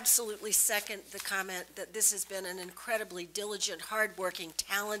absolutely second the comment that this has been an incredibly diligent, hardworking,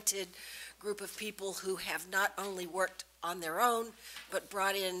 talented group of people who have not only worked on their own, but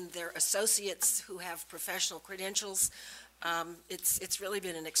brought in their associates who have professional credentials. It's really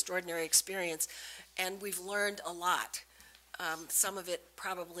been an extraordinary experience, and we've learned a lot. Some of it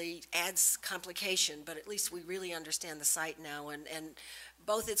probably adds complication, but at least we really understand the site now, and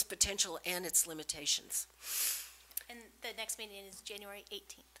both its potential and its limitations. And the next meeting is January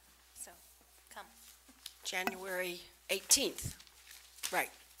 18th, so come. January 18th. Right,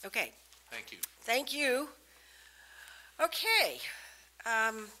 okay. Thank you. Thank you. Okay.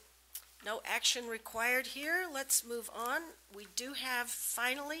 No action required here. Let's move on. We do have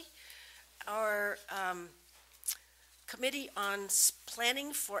finally our Committee on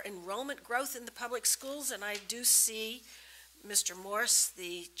Planning for Enrollment Growth in the Public Schools, and I do see Mr. Morse,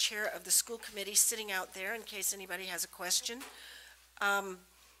 the chair of the school committee, sitting out there in case anybody has a question.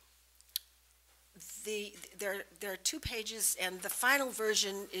 There are 2 pages, and the final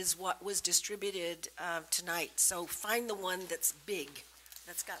version is what was distributed tonight. So find the one that's big,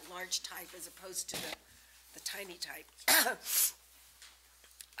 that's got large type as opposed to the tiny type.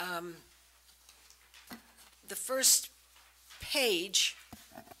 The first page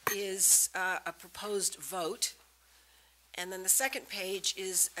is a proposed vote, and then the second page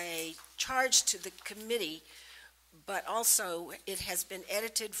is a charge to the committee, but also it has been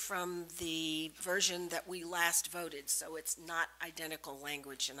edited from the version that we last voted, so it's not identical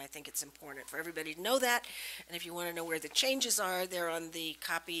language, and I think it's important for everybody to know that. And if you want to know where the changes are, they're on the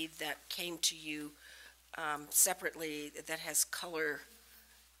copy that came to you separately that has color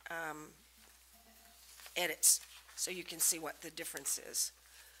edits, so you can see what the difference is.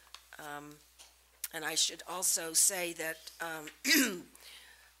 And I should also say that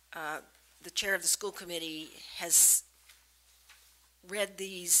the chair of the school committee has read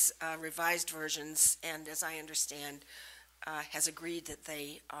these revised versions, and as I understand, has agreed that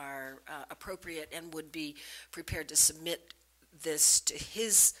they are appropriate and would be prepared to submit this to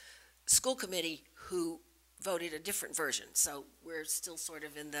his school committee, who voted a different version. So we're still sort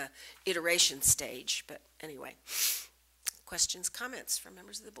of in the iteration stage, but anyway. Questions, comments from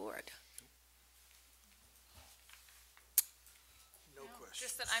members of the board? No questions.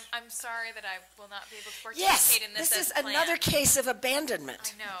 Just that I'm sorry that I will not be able to Yes, participate in this this is as another planned. case of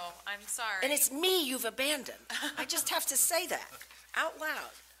abandonment. I know, I'm sorry. And it's me you've abandoned. I just have to say that out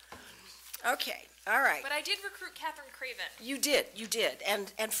loud. Okay, all right. But I did recruit Catherine Craven. You did.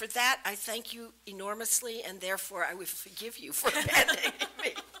 And for that, I thank you enormously, and therefore I would forgive you for abandoning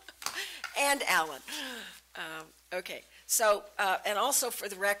me. And Alan. Okay, so, and also for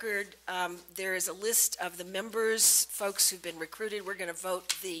the record, there is a list of the members, folks who've been recruited. We're going to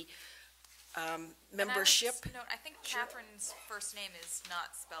vote the membership. No, I think Catherine's first name is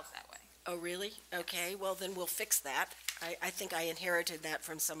not spelled that way. Oh, really? Okay, well, then we'll fix that. I think I inherited that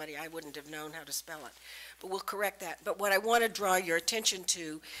from somebody. I wouldn't have known how to spell it. But we'll correct that. But what I want to draw your attention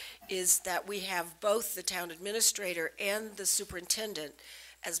to is that we have both the town administrator and the superintendent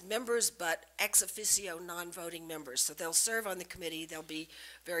as members, but ex officio non-voting members. So they'll serve on the committee, they'll be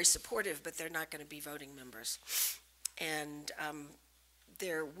very supportive, but they're not going to be voting members. And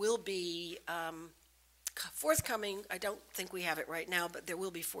there will be forthcoming, I don't think we have it right now, but there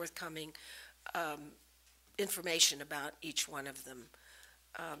will be forthcoming information about each one of them.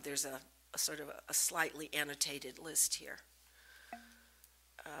 There's a sort of a slightly annotated list here.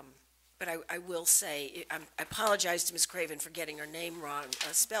 but I will say, I apologize to Ms. Craven for getting her name wrong,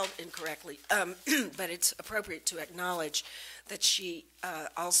 spelled incorrectly, but it's appropriate to acknowledge that she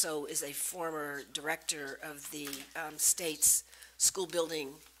also is a former director of the state's school building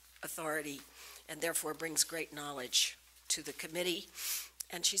authority, and therefore brings great knowledge to the committee,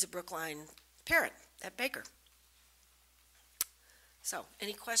 and she's a Brookline parent at Baker. So,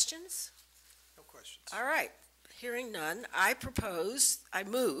 any questions? No questions. All right, hearing none, I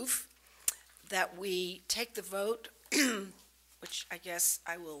move that we take the vote, which I guess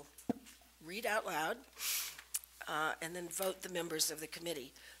I will read out loud, and then vote the members of the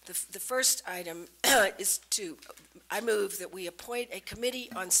committee. The first item is I move that we appoint a committee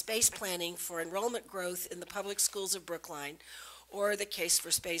on space planning for enrollment growth in the public schools of Brookline, or the Case for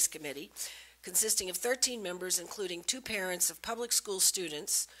Space Committee, consisting of 13 members, including 2 parents of public school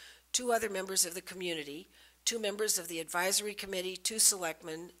students, 2 other members of the community, 2 members of the advisory committee, 2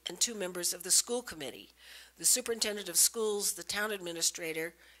 selectmen, and 2 members of the school committee, the superintendent of schools, the town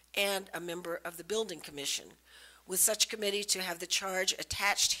administrator, and a member of the building commission, with such committee to have the charge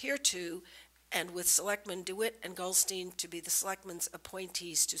attached hereto, and with Selectmen DeWitt and Goldstein to be the selectmen's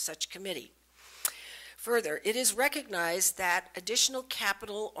appointees to such committee. Further, it is recognized that additional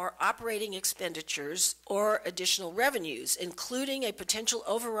capital or operating expenditures or additional revenues, including a potential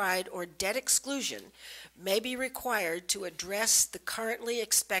override or debt exclusion, may be required to address the currently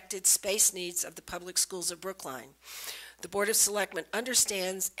expected space needs of the public schools of Brookline. The Board of Selectmen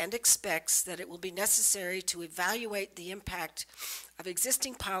understands and expects that it will be necessary to evaluate the impact of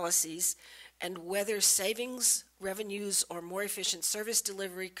existing policies and whether savings, revenues, or more efficient service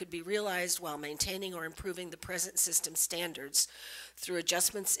delivery could be realized while maintaining or improving the present system standards through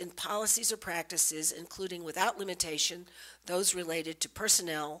adjustments in policies or practices, including without limitation those related to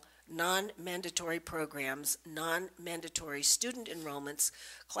personnel, non-mandatory programs, non-mandatory student enrollments,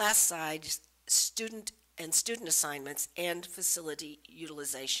 class size, student assignments, and facility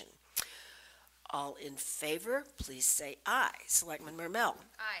utilization. All in favor, please say aye. Selectman Mermel.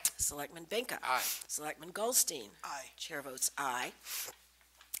 Aye. Selectman Benka. Aye. Selectman Goldstein. Aye. Chair votes aye.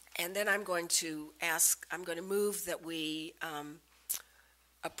 And then I'm going to move that we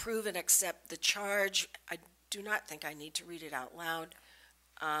approve and accept the charge. I do not think I need to read it out loud.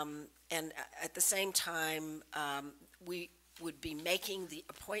 And at the same time, we would be making the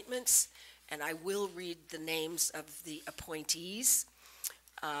appointments, and I will read the names of the appointees.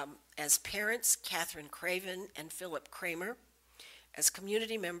 As parents, Catherine Craven and Philip Kramer. As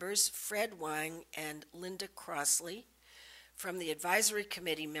community members, Fred Wang and Linda Crossley. From the advisory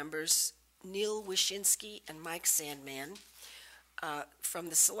committee members, Neil Wyszynski and Mike Sandman. From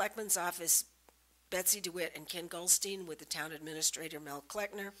the Selectmen's office, Betsy DeWitt and Ken Goldstein, with the town administrator Mel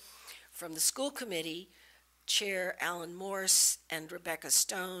Kleckner. From the school committee, Chair Alan Morse and Rebecca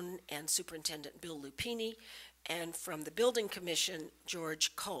Stone and Superintendent Bill Lupini. And from the building commission,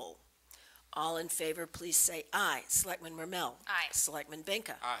 George Cole. All in favor, please say aye. Selectman Mermel. Aye. Selectman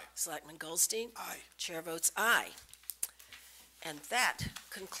Benka. Aye. Selectman Goldstein. Aye. Chair votes aye. And that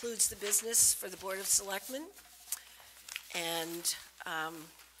concludes the business for the Board of Selectmen. And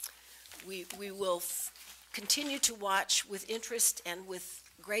we will continue to watch with interest and with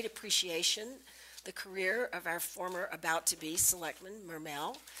great appreciation the career of our former about-to-be Selectman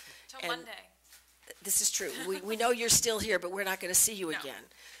Mermel. Till Monday. This is true. We know you're still here, but we're not going to see you No. again.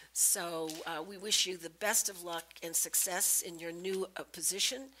 So we wish you the best of luck and success in your new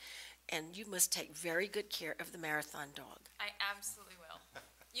position, and you must take very good care of the marathon dog. I absolutely will.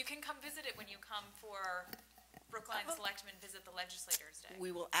 You can come visit it when you come for Brookline Selectmen Visit the Legislators Day.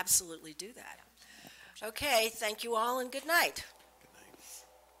 We will absolutely do that. Okay, thank you all, and good night.